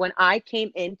finally, when I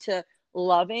came into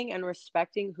loving and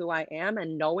respecting who I am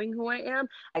and knowing who I am,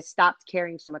 I stopped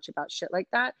caring so much about shit like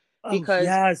that. Because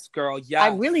yes, girl, yes.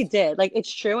 I really did. Like,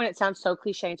 it's true, and it sounds so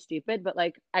cliche and stupid, but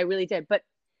like I really did. But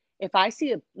if I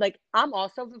see I'm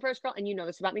also the first girl, and you know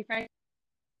this about me, Frank,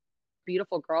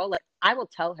 beautiful girl, like I will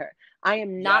tell her. I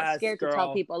am not scared to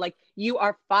tell people, like, you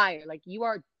are fire, like you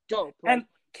are dope. Like, and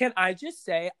can I just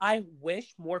say, I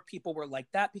wish more people were like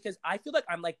that, because I feel like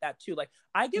I'm like that too. Like,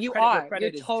 I give credit where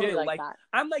credit is due. Like that.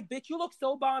 I'm like, bitch, you look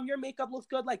so bomb. Your makeup looks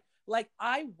good. Like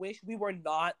I wish we were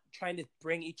not trying to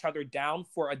bring each other down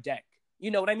for a dick.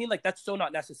 You know what I mean? Like, that's so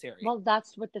not necessary. Well,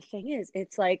 that's what the thing is.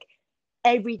 It's like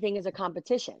everything is a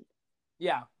competition.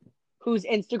 Yeah. Whose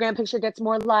Instagram picture gets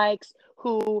more likes,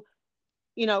 who,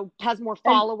 has more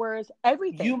followers,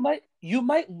 everything. You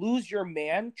might lose your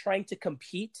man trying to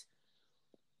compete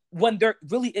when there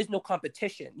really is no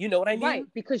competition. You know what I mean? Right,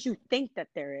 because you think that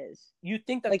there is. You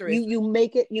think that there is. You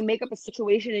make up a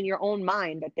situation in your own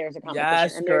mind that there's a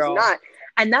competition, and girl. There's not.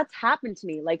 And that's happened to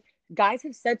me. Like, guys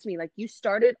have said to me, like, you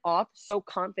started off so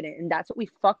confident, and that's what we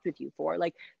fucked with you for.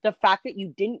 Like, the fact that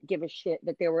you didn't give a shit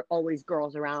that there were always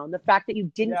girls around, the fact that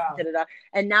you didn't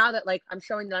and now that, like, I'm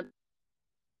showing them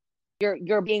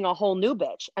you're being a whole new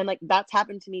bitch, and like that's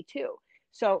happened to me too.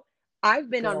 So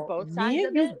I've been on both sides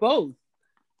of it. Both.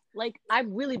 Like, I've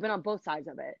really been on both sides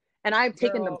of it, and I've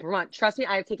taken the brunt. Trust me,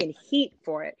 I have taken heat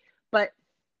for it. But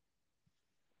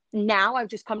now I've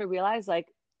just come to realize, like,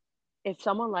 if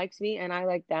someone likes me and I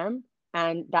like them,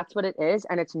 and that's what it is,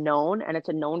 and it's known, and it's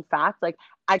a known fact, like,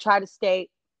 I try to stay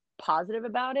positive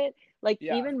about it. Like,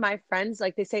 even my friends,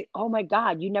 like, they say, oh my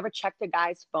God, you never checked a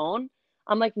guy's phone?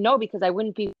 I'm like, no, because I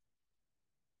wouldn't be.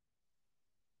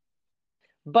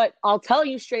 But I'll tell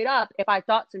you straight up, if I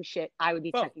thought some shit, I would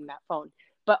be checking that phone.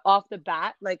 But off the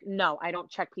bat, like, no, I don't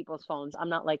check people's phones. I'm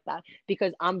not like that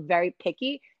because I'm very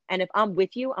picky. And if I'm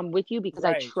with you because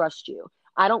I Right. trust you.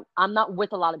 I'm not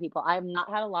with a lot of people. I have not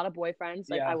had a lot of boyfriends.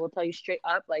 Like, I will tell you straight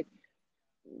up, like,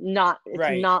 it's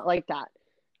Right. not like that.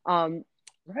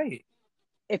 Right.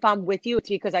 If I'm with you, it's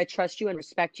because I trust you and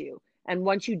respect you. And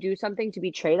once you do something to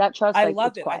betray that trust, I like, love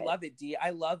it's it. I quiet. love it, D. I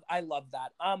love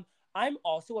that. I'm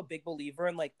also a big believer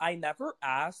in, like, I never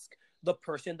ask the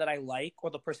person that I like or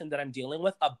the person that I'm dealing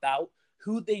with about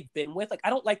who they've been with. Like,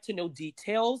 I don't like to know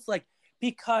details, like,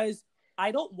 because I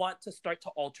don't want to start to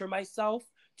alter myself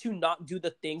to not do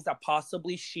the things that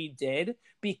possibly she did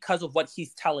because of what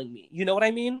he's telling me. You know what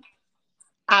I mean?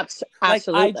 Like, I just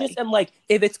Absolutely. am like,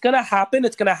 if it's gonna happen,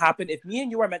 it's gonna happen. If me and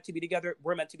you are meant to be together,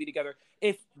 we're meant to be together.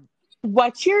 If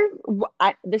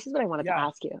this is what I wanted to Yeah.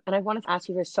 ask you, and I wanted to ask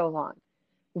you for so long.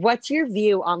 What's your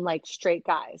view on, like, straight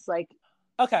guys? Like,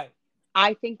 Okay.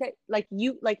 I think that, like,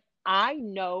 I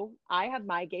know I have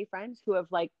my gay friends who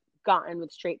have, like, gotten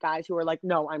with straight guys who are like,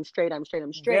 no, I'm straight, I'm straight,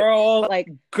 I'm straight. Girl. But, like,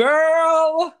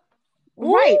 Girl.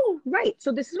 right, Woo! right.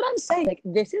 So this is what I'm saying. Like,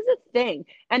 this is a thing.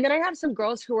 And then I have some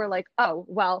girls who are like, oh,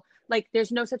 well, like,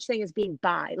 there's no such thing as being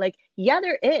bi. Like, yeah,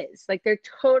 there is. Like, there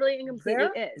totally and completely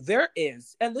is. There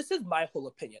is. And this is my whole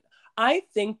opinion. I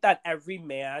think that every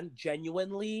man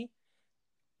genuinely,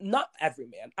 not every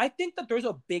man, I think that there's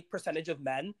a big percentage of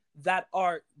men that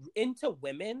are into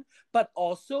women, but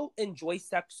also enjoy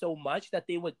sex so much that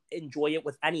they would enjoy it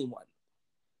with anyone.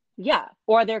 Yeah.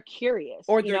 Or they're curious,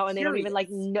 Or you they're know, and they don't even, like,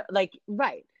 curious. no, like,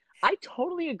 right. I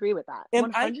totally agree with that.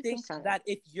 And I think 100%. that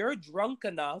if you're drunk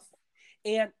enough,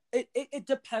 and it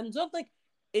depends on, like,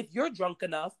 if you're drunk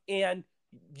enough and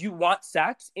you want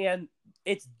sex and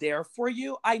it's there for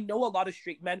you. I know a lot of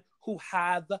straight men who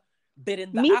have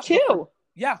bitten Me too.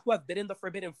 who have bitten the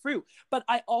forbidden fruit. But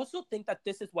I also think that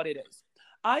this is what it is.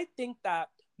 I think that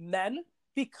men,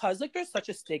 because, like, there's such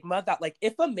a stigma that, like,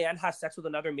 if a man has sex with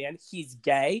another man, he's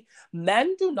gay.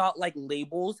 Men do not like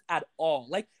labels at all.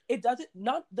 Like, it doesn't,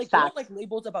 not like, they don't like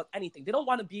labels about anything. They don't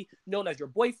want to be known as your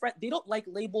boyfriend. They don't like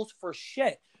labels for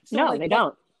shit. So, No, like, they what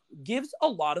don't. gives a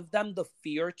lot of them the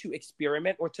fear to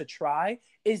experiment or to try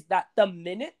is that the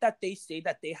minute that they say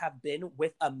that they have been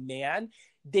with a man,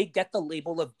 they get the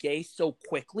label of gay so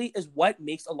quickly, is what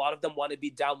makes a lot of them want to be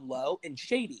down low and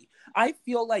shady. I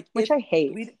feel like Which I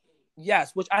hate.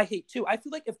 yes, which I hate too. I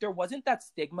feel like if there wasn't that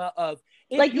stigma of,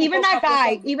 if Like, you even hook that up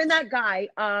with guy,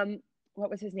 a, what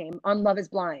was his name on Love Is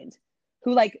Blind,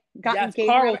 who, like, got yes, engaged,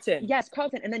 whatever. Carlton. Yes,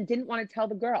 Carlton, and then didn't want to tell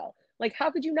the girl. Like,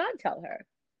 how could you not tell her?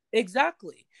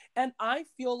 Exactly. And I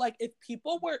feel like if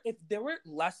there were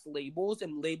less labels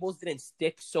and labels didn't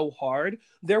stick so hard,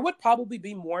 there would probably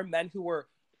be more men who were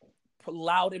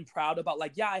loud and proud about,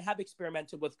 like, yeah, I have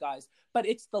experimented with guys, but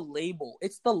it's the label.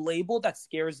 It's the label that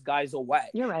scares guys away.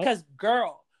 You're right. Because,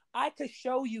 girl, I could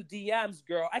show you DMs,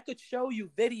 girl. I could show you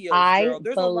videos, I girl.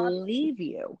 There's believe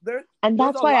you. And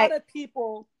there's a lot of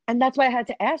people. And that's why I had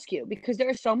to ask you, because there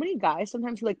are so many guys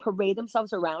sometimes who, like, parade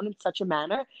themselves around in such a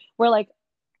manner where, like,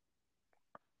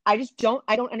 I don't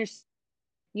understand.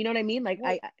 You know what I mean? Like,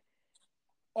 Well,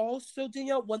 also,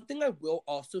 Danielle, one thing I will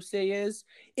also say is,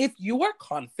 if you are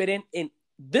confident in,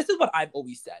 this is what I've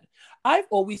always said. I've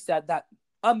always said that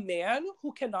a man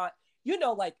who cannot,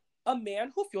 like, a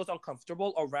man who feels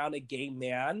uncomfortable around a gay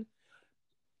man,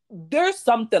 there's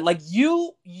something like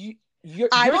you're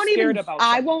scared about something.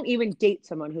 I won't even date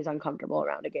someone who's uncomfortable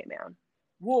around a gay man.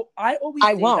 Well, I always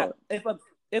say that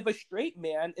if a straight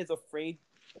man is afraid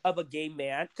of a gay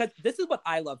man, because this is what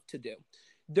I love to do.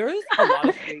 There's a lot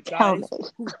of straight guys.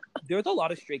 There's a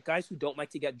lot of straight guys who don't like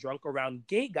to get drunk around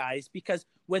gay guys, because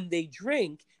when they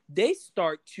drink, they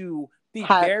start to be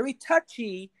very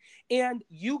touchy, and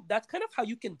that's kind of how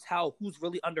you can tell who's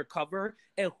really undercover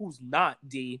and who's not,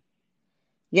 D.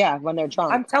 Yeah, when they're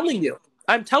drunk. I'm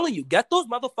telling you, get those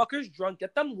motherfuckers drunk,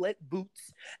 get them lit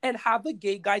boots, and have the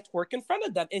gay guy twerk in front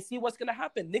of them and see what's gonna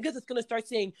happen. Niggas is gonna start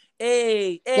saying,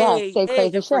 say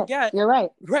crazy shit. Forget. You're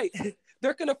right. Right.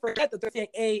 They're gonna forget that they're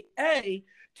saying a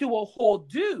to a whole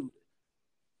dude.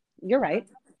 You're right.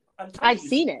 I've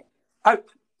seen it.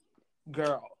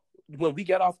 Girl, when we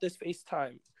get off this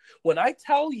FaceTime, when I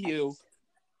tell you,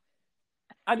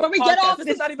 when we get off this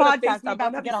this is not even podcast, a FaceTime.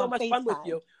 I'm having so much fun with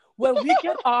you. When we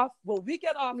get off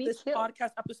this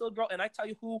podcast episode, girl, and I tell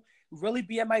you who really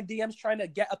be in my DMs trying to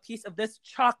get a piece of this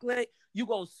chocolate, you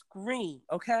gonna scream,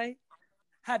 okay?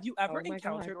 Have you ever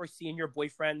encountered or seen your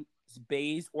boyfriend's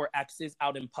baes or exes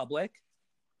out in public?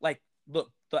 Like,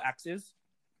 look, the exes?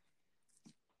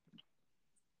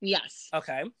 Yes.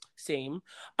 Okay, same.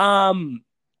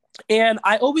 And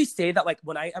I always say that, like,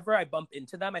 whenever I bump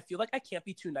into them, I feel like I can't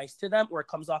be too nice to them or it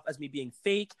comes off as me being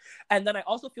fake. And then I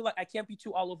also feel like I can't be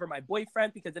too all over my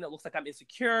boyfriend because then it looks like I'm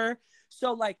insecure.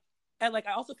 So, like, and like,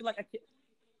 I also feel like I can't.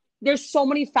 There's so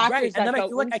many factors right. And that then I go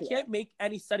feel like I into can't make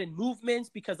any sudden movements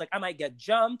because, like, I might get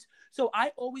jumped. So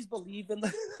I always believe in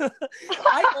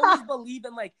I always believe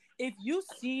in, like, if you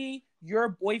see your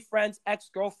boyfriend's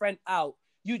ex-girlfriend out,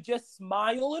 you just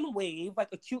smile and wave, like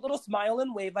a cute little smile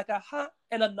and wave, like a huh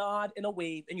and a nod and a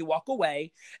wave, and you walk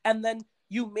away. And then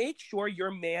you make sure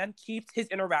your man keeps his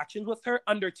interactions with her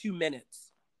under 2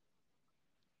 minutes.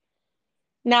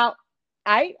 Now,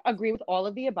 I agree with all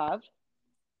of the above.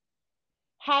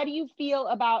 How do you feel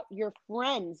about your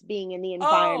friends being in the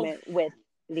environment with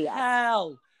the ex?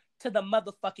 Hell to the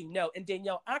motherfucking no. And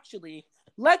Danielle, actually,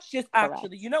 let's just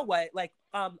actually, you know what? Like,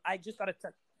 I just got to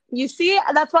text. You see,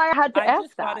 that's why I had to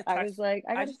ask that. I was like,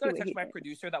 I just got to text my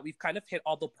producer that we've kind of hit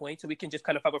all the points, so we can just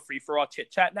kind of have a free-for-all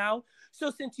chit-chat now.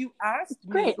 So since you asked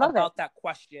me about that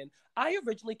question, I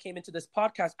originally came into this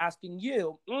podcast asking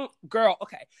you, girl,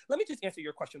 okay, let me just answer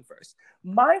your question first.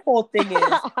 My whole thing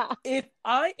is, if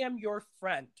I am your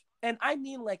friend, and I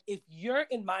mean, like, if you're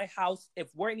in my house, if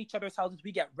we're in each other's houses,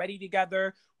 we get ready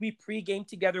together, we pregame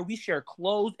together, we share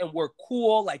clothes, and we're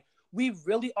cool. Like, we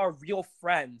really are real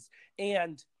friends.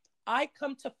 And I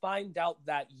come to find out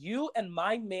that you and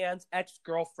my man's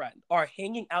ex-girlfriend are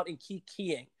hanging out and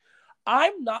kikiing.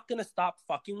 I'm not going to stop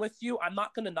fucking with you. I'm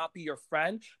not going to not be your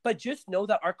friend. But just know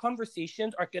that our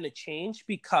conversations are going to change,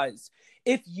 because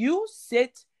if you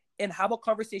sit and have a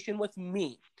conversation with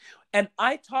me and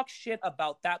I talk shit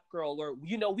about that girl, or,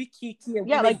 you know, we kiki and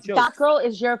we make jokes. That girl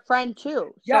is your friend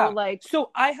too. Yeah.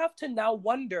 So I have to now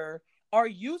wonder, are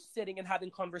you sitting and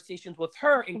having conversations with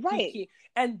her and kiki?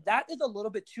 And that is a little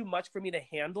bit too much for me to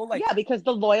handle. Like, yeah, because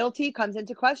the loyalty comes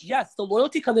into question. Yes, the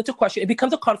loyalty comes into question. It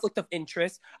becomes a conflict of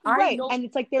interest. Right. And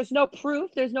it's like, there's no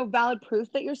proof. There's no valid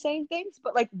proof that you're saying things.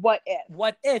 But like, what if?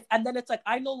 What if? And then it's like,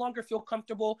 I no longer feel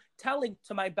comfortable telling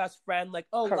to my best friend, like,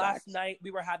 oh, last night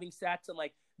we were having sex and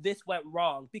like this went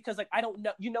wrong, because like, I don't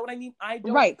know. You know what I mean? I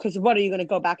don't. Right. Because what are you going to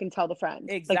go back and tell the friend?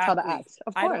 Exactly. Like, tell the ex.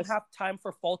 Of course. I don't have time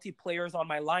for faulty players on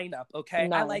my lineup. Okay.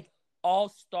 No. I like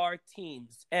all-star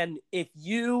teams. And if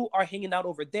you are hanging out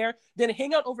over there, then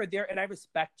hang out over there, and I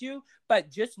respect you.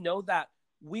 But just know that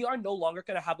we are no longer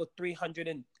going to have a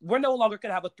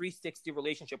 360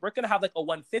 relationship. We're going to have like a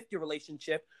 150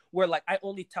 relationship where like I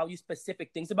only tell you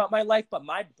specific things about my life, but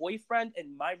my boyfriend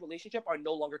and my relationship are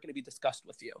no longer going to be discussed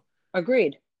with you.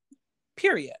 Agreed.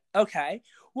 Period. Okay.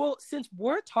 Well, since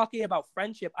we're talking about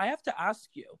friendship, I have to ask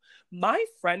you, my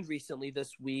friend recently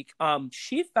this week,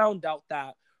 she found out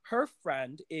that her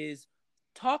friend is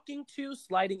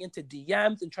sliding into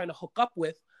DMs and trying to hook up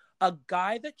with a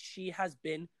guy that she has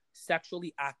been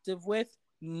sexually active with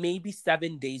maybe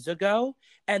 7 days ago,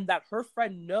 and that her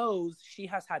friend knows she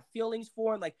has had feelings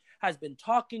for and like has been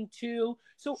talking to.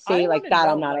 So see, like that,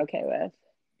 I'm not okay with.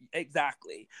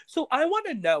 Exactly. So I want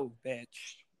to know,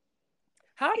 bitch,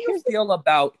 how do you feel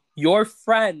about your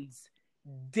friends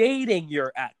dating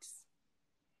your ex?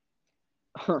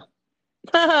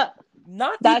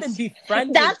 Not even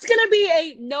befriending. That's gonna be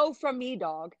a no from me,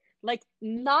 dog. Like,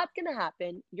 not gonna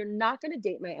happen. You're not gonna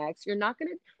date my ex. You're not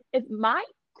gonna. If my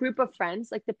group of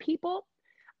friends, like the people,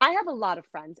 I have a lot of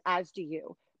friends, as do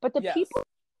you. But the people,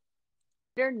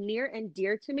 they're near and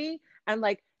dear to me, and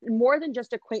like more than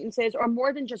just acquaintances or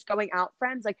more than just going out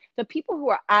friends. Like the people who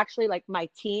are actually like my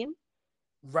team.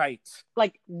 Right.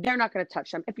 Like, they're not going to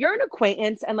touch them. If you're an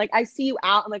acquaintance and like I see you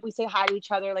out and like we say hi to each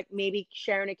other, like maybe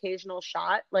share an occasional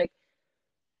shot, like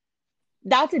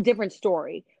that's a different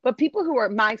story. But people who are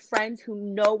my friends who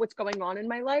know what's going on in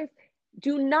my life,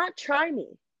 do not try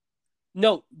me.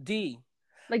 No, D.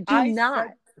 Like, do not.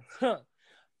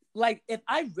 Like, if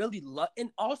I really love, and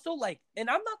also like, and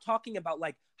I'm not talking about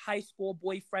like high school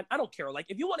boyfriend. I don't care. Like,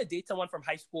 if you want to date someone from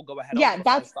high school, go ahead. Yeah,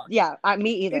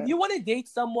 me either. If you want to date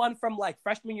someone from like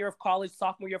freshman year of college,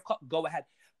 sophomore year of college, go ahead.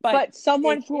 But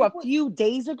someone who a few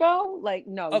days ago, like,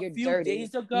 no, you're dirty. A few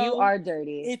days ago, you are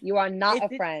dirty. You are not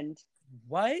a friend.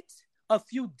 What? A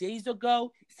few days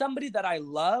ago, somebody that I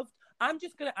loved. I'm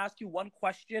just going to ask you one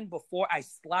question before I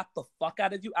slap the fuck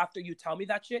out of you after you tell me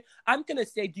that shit. I'm going to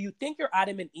say, do you think you're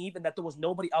Adam and Eve and that there was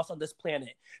nobody else on this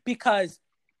planet? Because,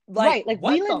 like,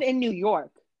 we live in New York.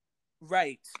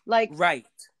 Right. Like,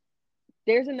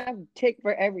 there's enough tick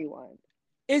for everyone.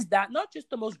 Is that not just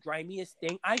the most grimiest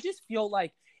thing? I just feel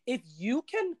like if you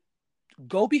can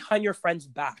go behind your friend's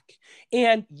back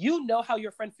and you know how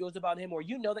your friend feels about him, or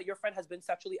you know that your friend has been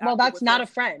sexually active. Well, that's not a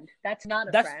friend. That's not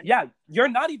a friend. Yeah, you're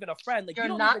not even a friend. Like,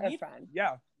 you're not a friend.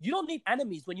 Yeah, you don't need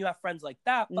enemies when you have friends like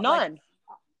that. None. Like,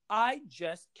 I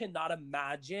just cannot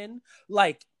imagine,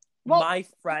 like, my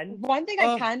friend. One thing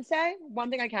I can say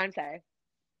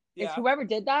is whoever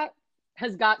did that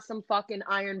has got some fucking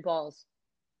iron balls.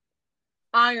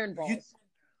 And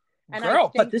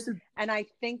I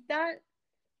think that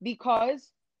because,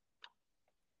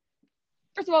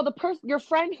 first of all, your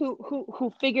friend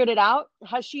who figured it out,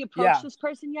 has she approached this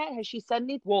person yet? Has she said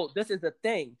anything? Well, this is the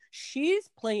thing. She's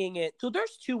playing it. So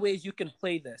there's two ways you can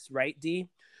play this, right, D?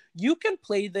 You can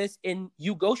play this and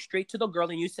you go straight to the girl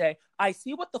and you say, I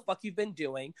see what the fuck you've been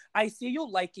doing. I see you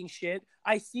liking shit.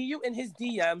 I see you in his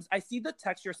DMs. I see the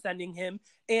text you're sending him.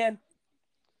 And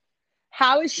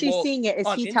how is she seeing it? Is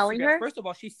he telling her? First of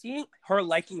all, she's seeing her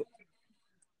liking.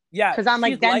 Yeah, because I'm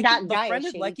like, then that guy. The friend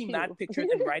is liking mad pictures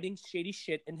and writing shady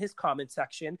shit in his comment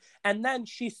section, and then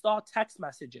she saw text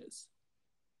messages.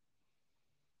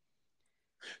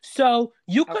 So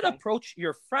you could approach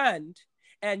your friend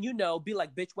and, be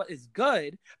like, bitch, what is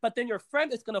good? But then your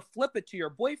friend is gonna flip it to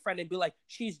your boyfriend and be like,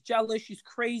 she's jealous, she's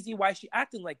crazy, why is she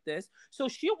acting like this? So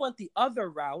she went the other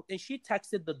route and she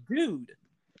texted the dude.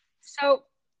 So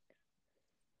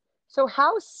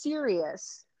how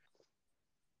serious?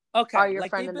 Okay, are your like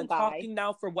friend they've been and the guy talking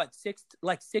now for what, 6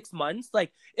 months?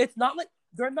 Like, it's not like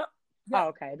they're not. Yeah,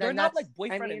 okay. They're not like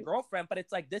boyfriend and girlfriend, but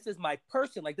it's like, this is my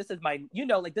person. Like, this is my,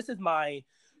 like, this is my.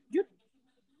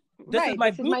 This is my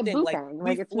boo thing. Like,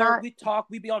 we flirt, we talk,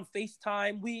 we be on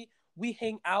FaceTime, we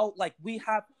hang out, like, we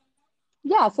have.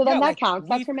 Yeah, so then that counts.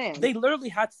 That's her man. They literally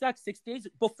had sex 6 days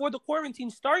before the quarantine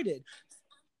started.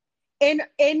 In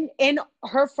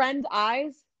her friend's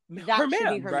eyes, that her man, should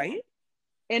be her right? Man.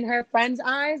 In her friend's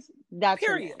eyes, that's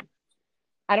her man.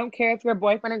 I don't care if you're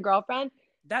boyfriend or girlfriend.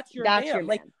 That's your man.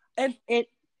 Like, and in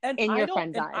your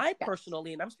friend's eyes. I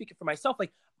personally, and I'm speaking for myself,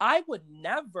 like, I would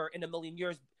never in a million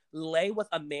years lay with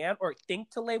a man or think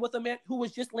to lay with a man who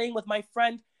was just laying with my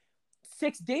friend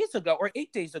 6 days ago or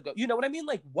 8 days ago. You know what I mean?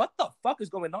 Like, what the fuck is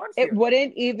going on here? It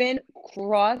wouldn't even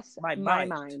cross my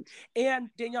mind. And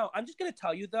Danielle, I'm just going to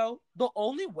tell you, though, the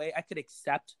only way I could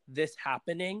accept this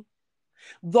happening,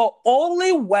 the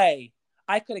only way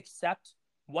I could accept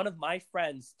one of my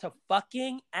friends to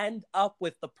fucking end up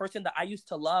with the person that I used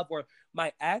to love or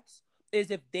my ex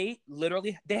is if they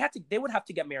literally, they would have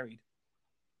to get married.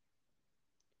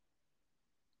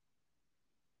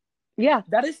 Yeah,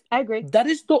 I agree. That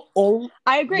is the only.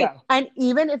 I agree. Yeah. And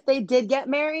even if they did get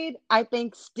married, I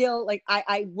think still, like,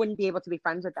 I wouldn't be able to be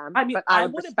friends with them. I mean, but I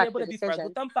wouldn't be able to be friends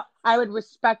with them. But I would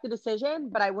respect the decision,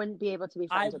 but I wouldn't be able to be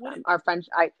friends with them. Our friends,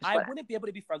 I wouldn't be able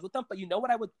to be friends with them. But you know what?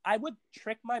 I would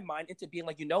trick my mind into being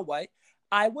like, you know what?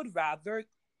 I would rather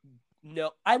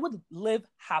I would live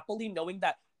happily knowing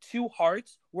that 2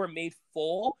 hearts were made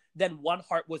full than 1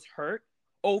 heart was hurt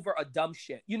over a dumb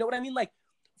shit. You know what I mean? Like,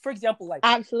 for example, like,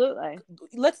 absolutely.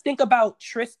 Let's think about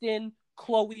Tristan,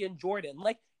 Chloe, and Jordan.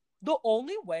 Like, the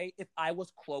only way if I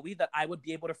was Chloe that I would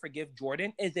be able to forgive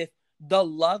Jordan is if the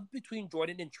love between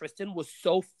Jordan and Tristan was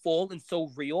so full and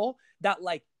so real that,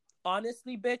 like,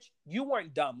 honestly, bitch, you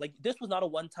weren't dumb. Like, this was not a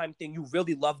one-time thing. You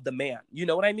really loved the man. You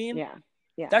know what I mean?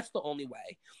 Yeah. That's the only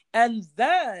way. And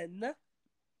then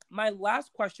my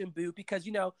last question, Boo, because,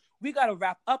 we got to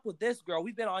wrap up with this, girl.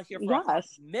 We've been on here for a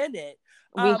minute.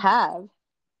 We have.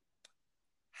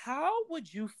 How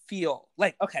would you feel?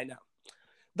 Like, okay, now,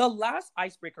 the last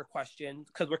icebreaker question,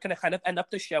 because we're going to kind of end up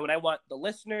the show, and I want the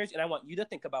listeners and I want you to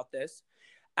think about this.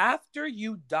 After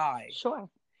you die,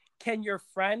 sure, can your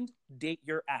friend date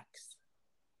your ex?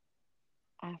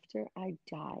 After I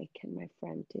die, can my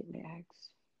friend date my ex?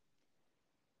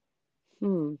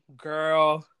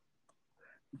 Girl.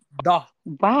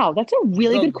 Wow, that's a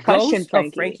really good question, Frankie.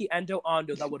 Of Frankie Endo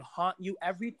that would haunt you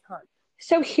every time.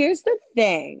 So here's the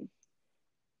thing.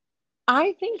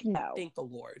 I think no. Thank the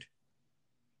Lord.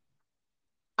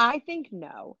 I think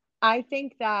no. I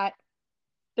think that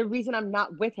the reason I'm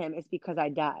not with him is because I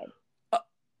died.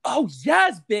 Oh,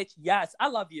 yes, bitch. Yes. I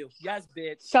love you. Yes,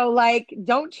 bitch. So, like,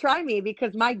 don't try me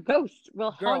because my ghost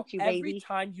will haunt you, baby. Every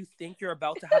time you think you're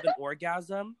about to have an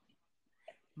orgasm,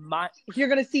 you're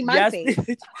going to see my face.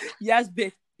 Bitch. Yes,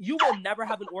 bitch. You will never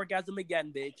have an orgasm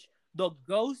again, bitch. The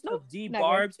ghost of D.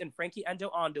 Barbs and Frankie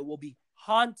Endo will be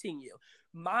haunting you.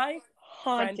 My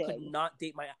friend could not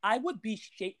date I would be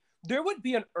there would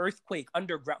be an earthquake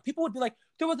underground. People would be like,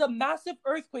 there was a massive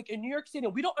earthquake in New York City.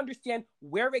 We don't understand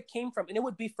where it came from. And it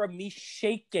would be from me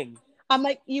shaking. I'm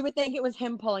like, you would think it was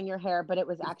him pulling your hair, but it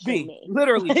was actually me.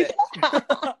 Literally.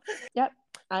 Yep,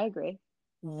 I agree.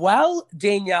 Well,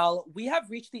 Danielle, we have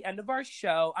reached the end of our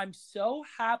show. I'm so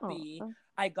happy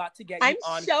I got to get you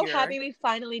on here. I'm so happy we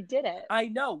finally did it. I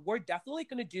know. We're definitely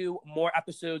going to do more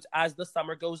episodes as the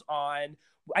summer goes on.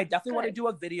 I definitely want to do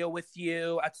a video with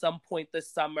you at some point this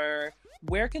summer.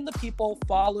 Where can the people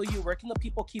follow you? Where can the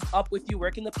people keep up with you?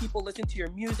 Where can the people listen to your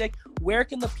music? Where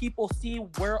can the people see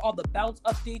where all the bounce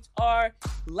updates are?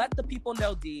 Let the people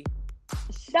know, D.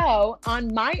 So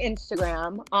on my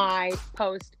Instagram, I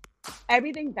post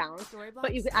everything Bounce,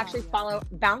 but you can actually follow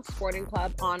Bounce Sporting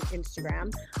Club on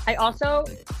Instagram. I also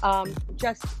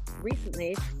just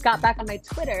recently got back on my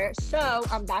Twitter, so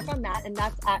I'm back on that, and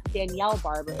that's at Danielle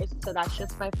Barbers, so that's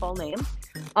just my full name.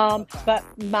 But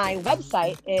my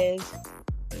website is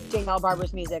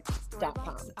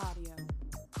daniellebarbersmusic.com.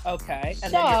 Okay,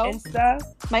 and then your Insta?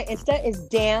 My Insta is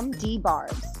Damn D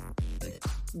Barbs.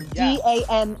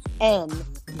 DAMN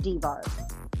D Barbs.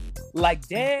 Like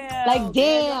damn. Like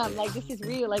damn. Like this is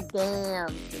real. Like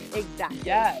damn. Exactly.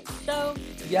 Yes. So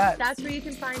that's where you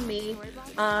can find me.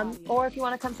 Or if you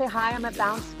want to come say hi, I'm at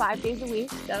Bounce 5 days a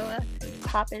week. So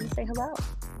pop in, say hello.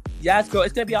 Yes, girl.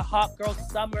 It's gonna be a hot girl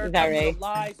summer. Very.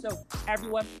 July. So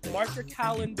everyone, mark your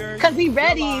calendars. Cause we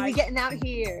ready. We getting out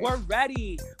here. We're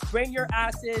ready. Bring your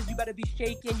asses. You better be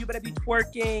shaking. You better be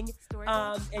twerking.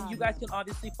 And you guys can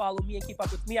obviously follow me and keep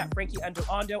up with me at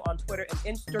Frankie_Ondo on Twitter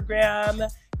and Instagram.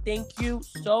 Thank you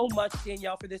so much,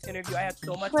 Danielle, for this interview. I had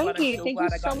so much fun. Thank you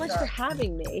so much for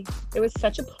having me. It was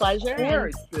such a pleasure. Of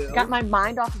course, got my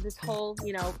mind off of this whole,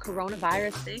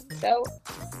 coronavirus thing. So,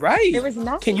 right, it was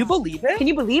nothing. Can you believe it? Can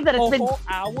you believe that it's been a whole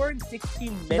hour and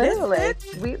 16 minutes?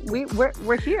 Literally,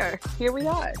 we're here. Here we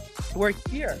are. We're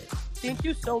here. Thank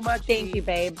you so much. Thank you,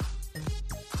 babe.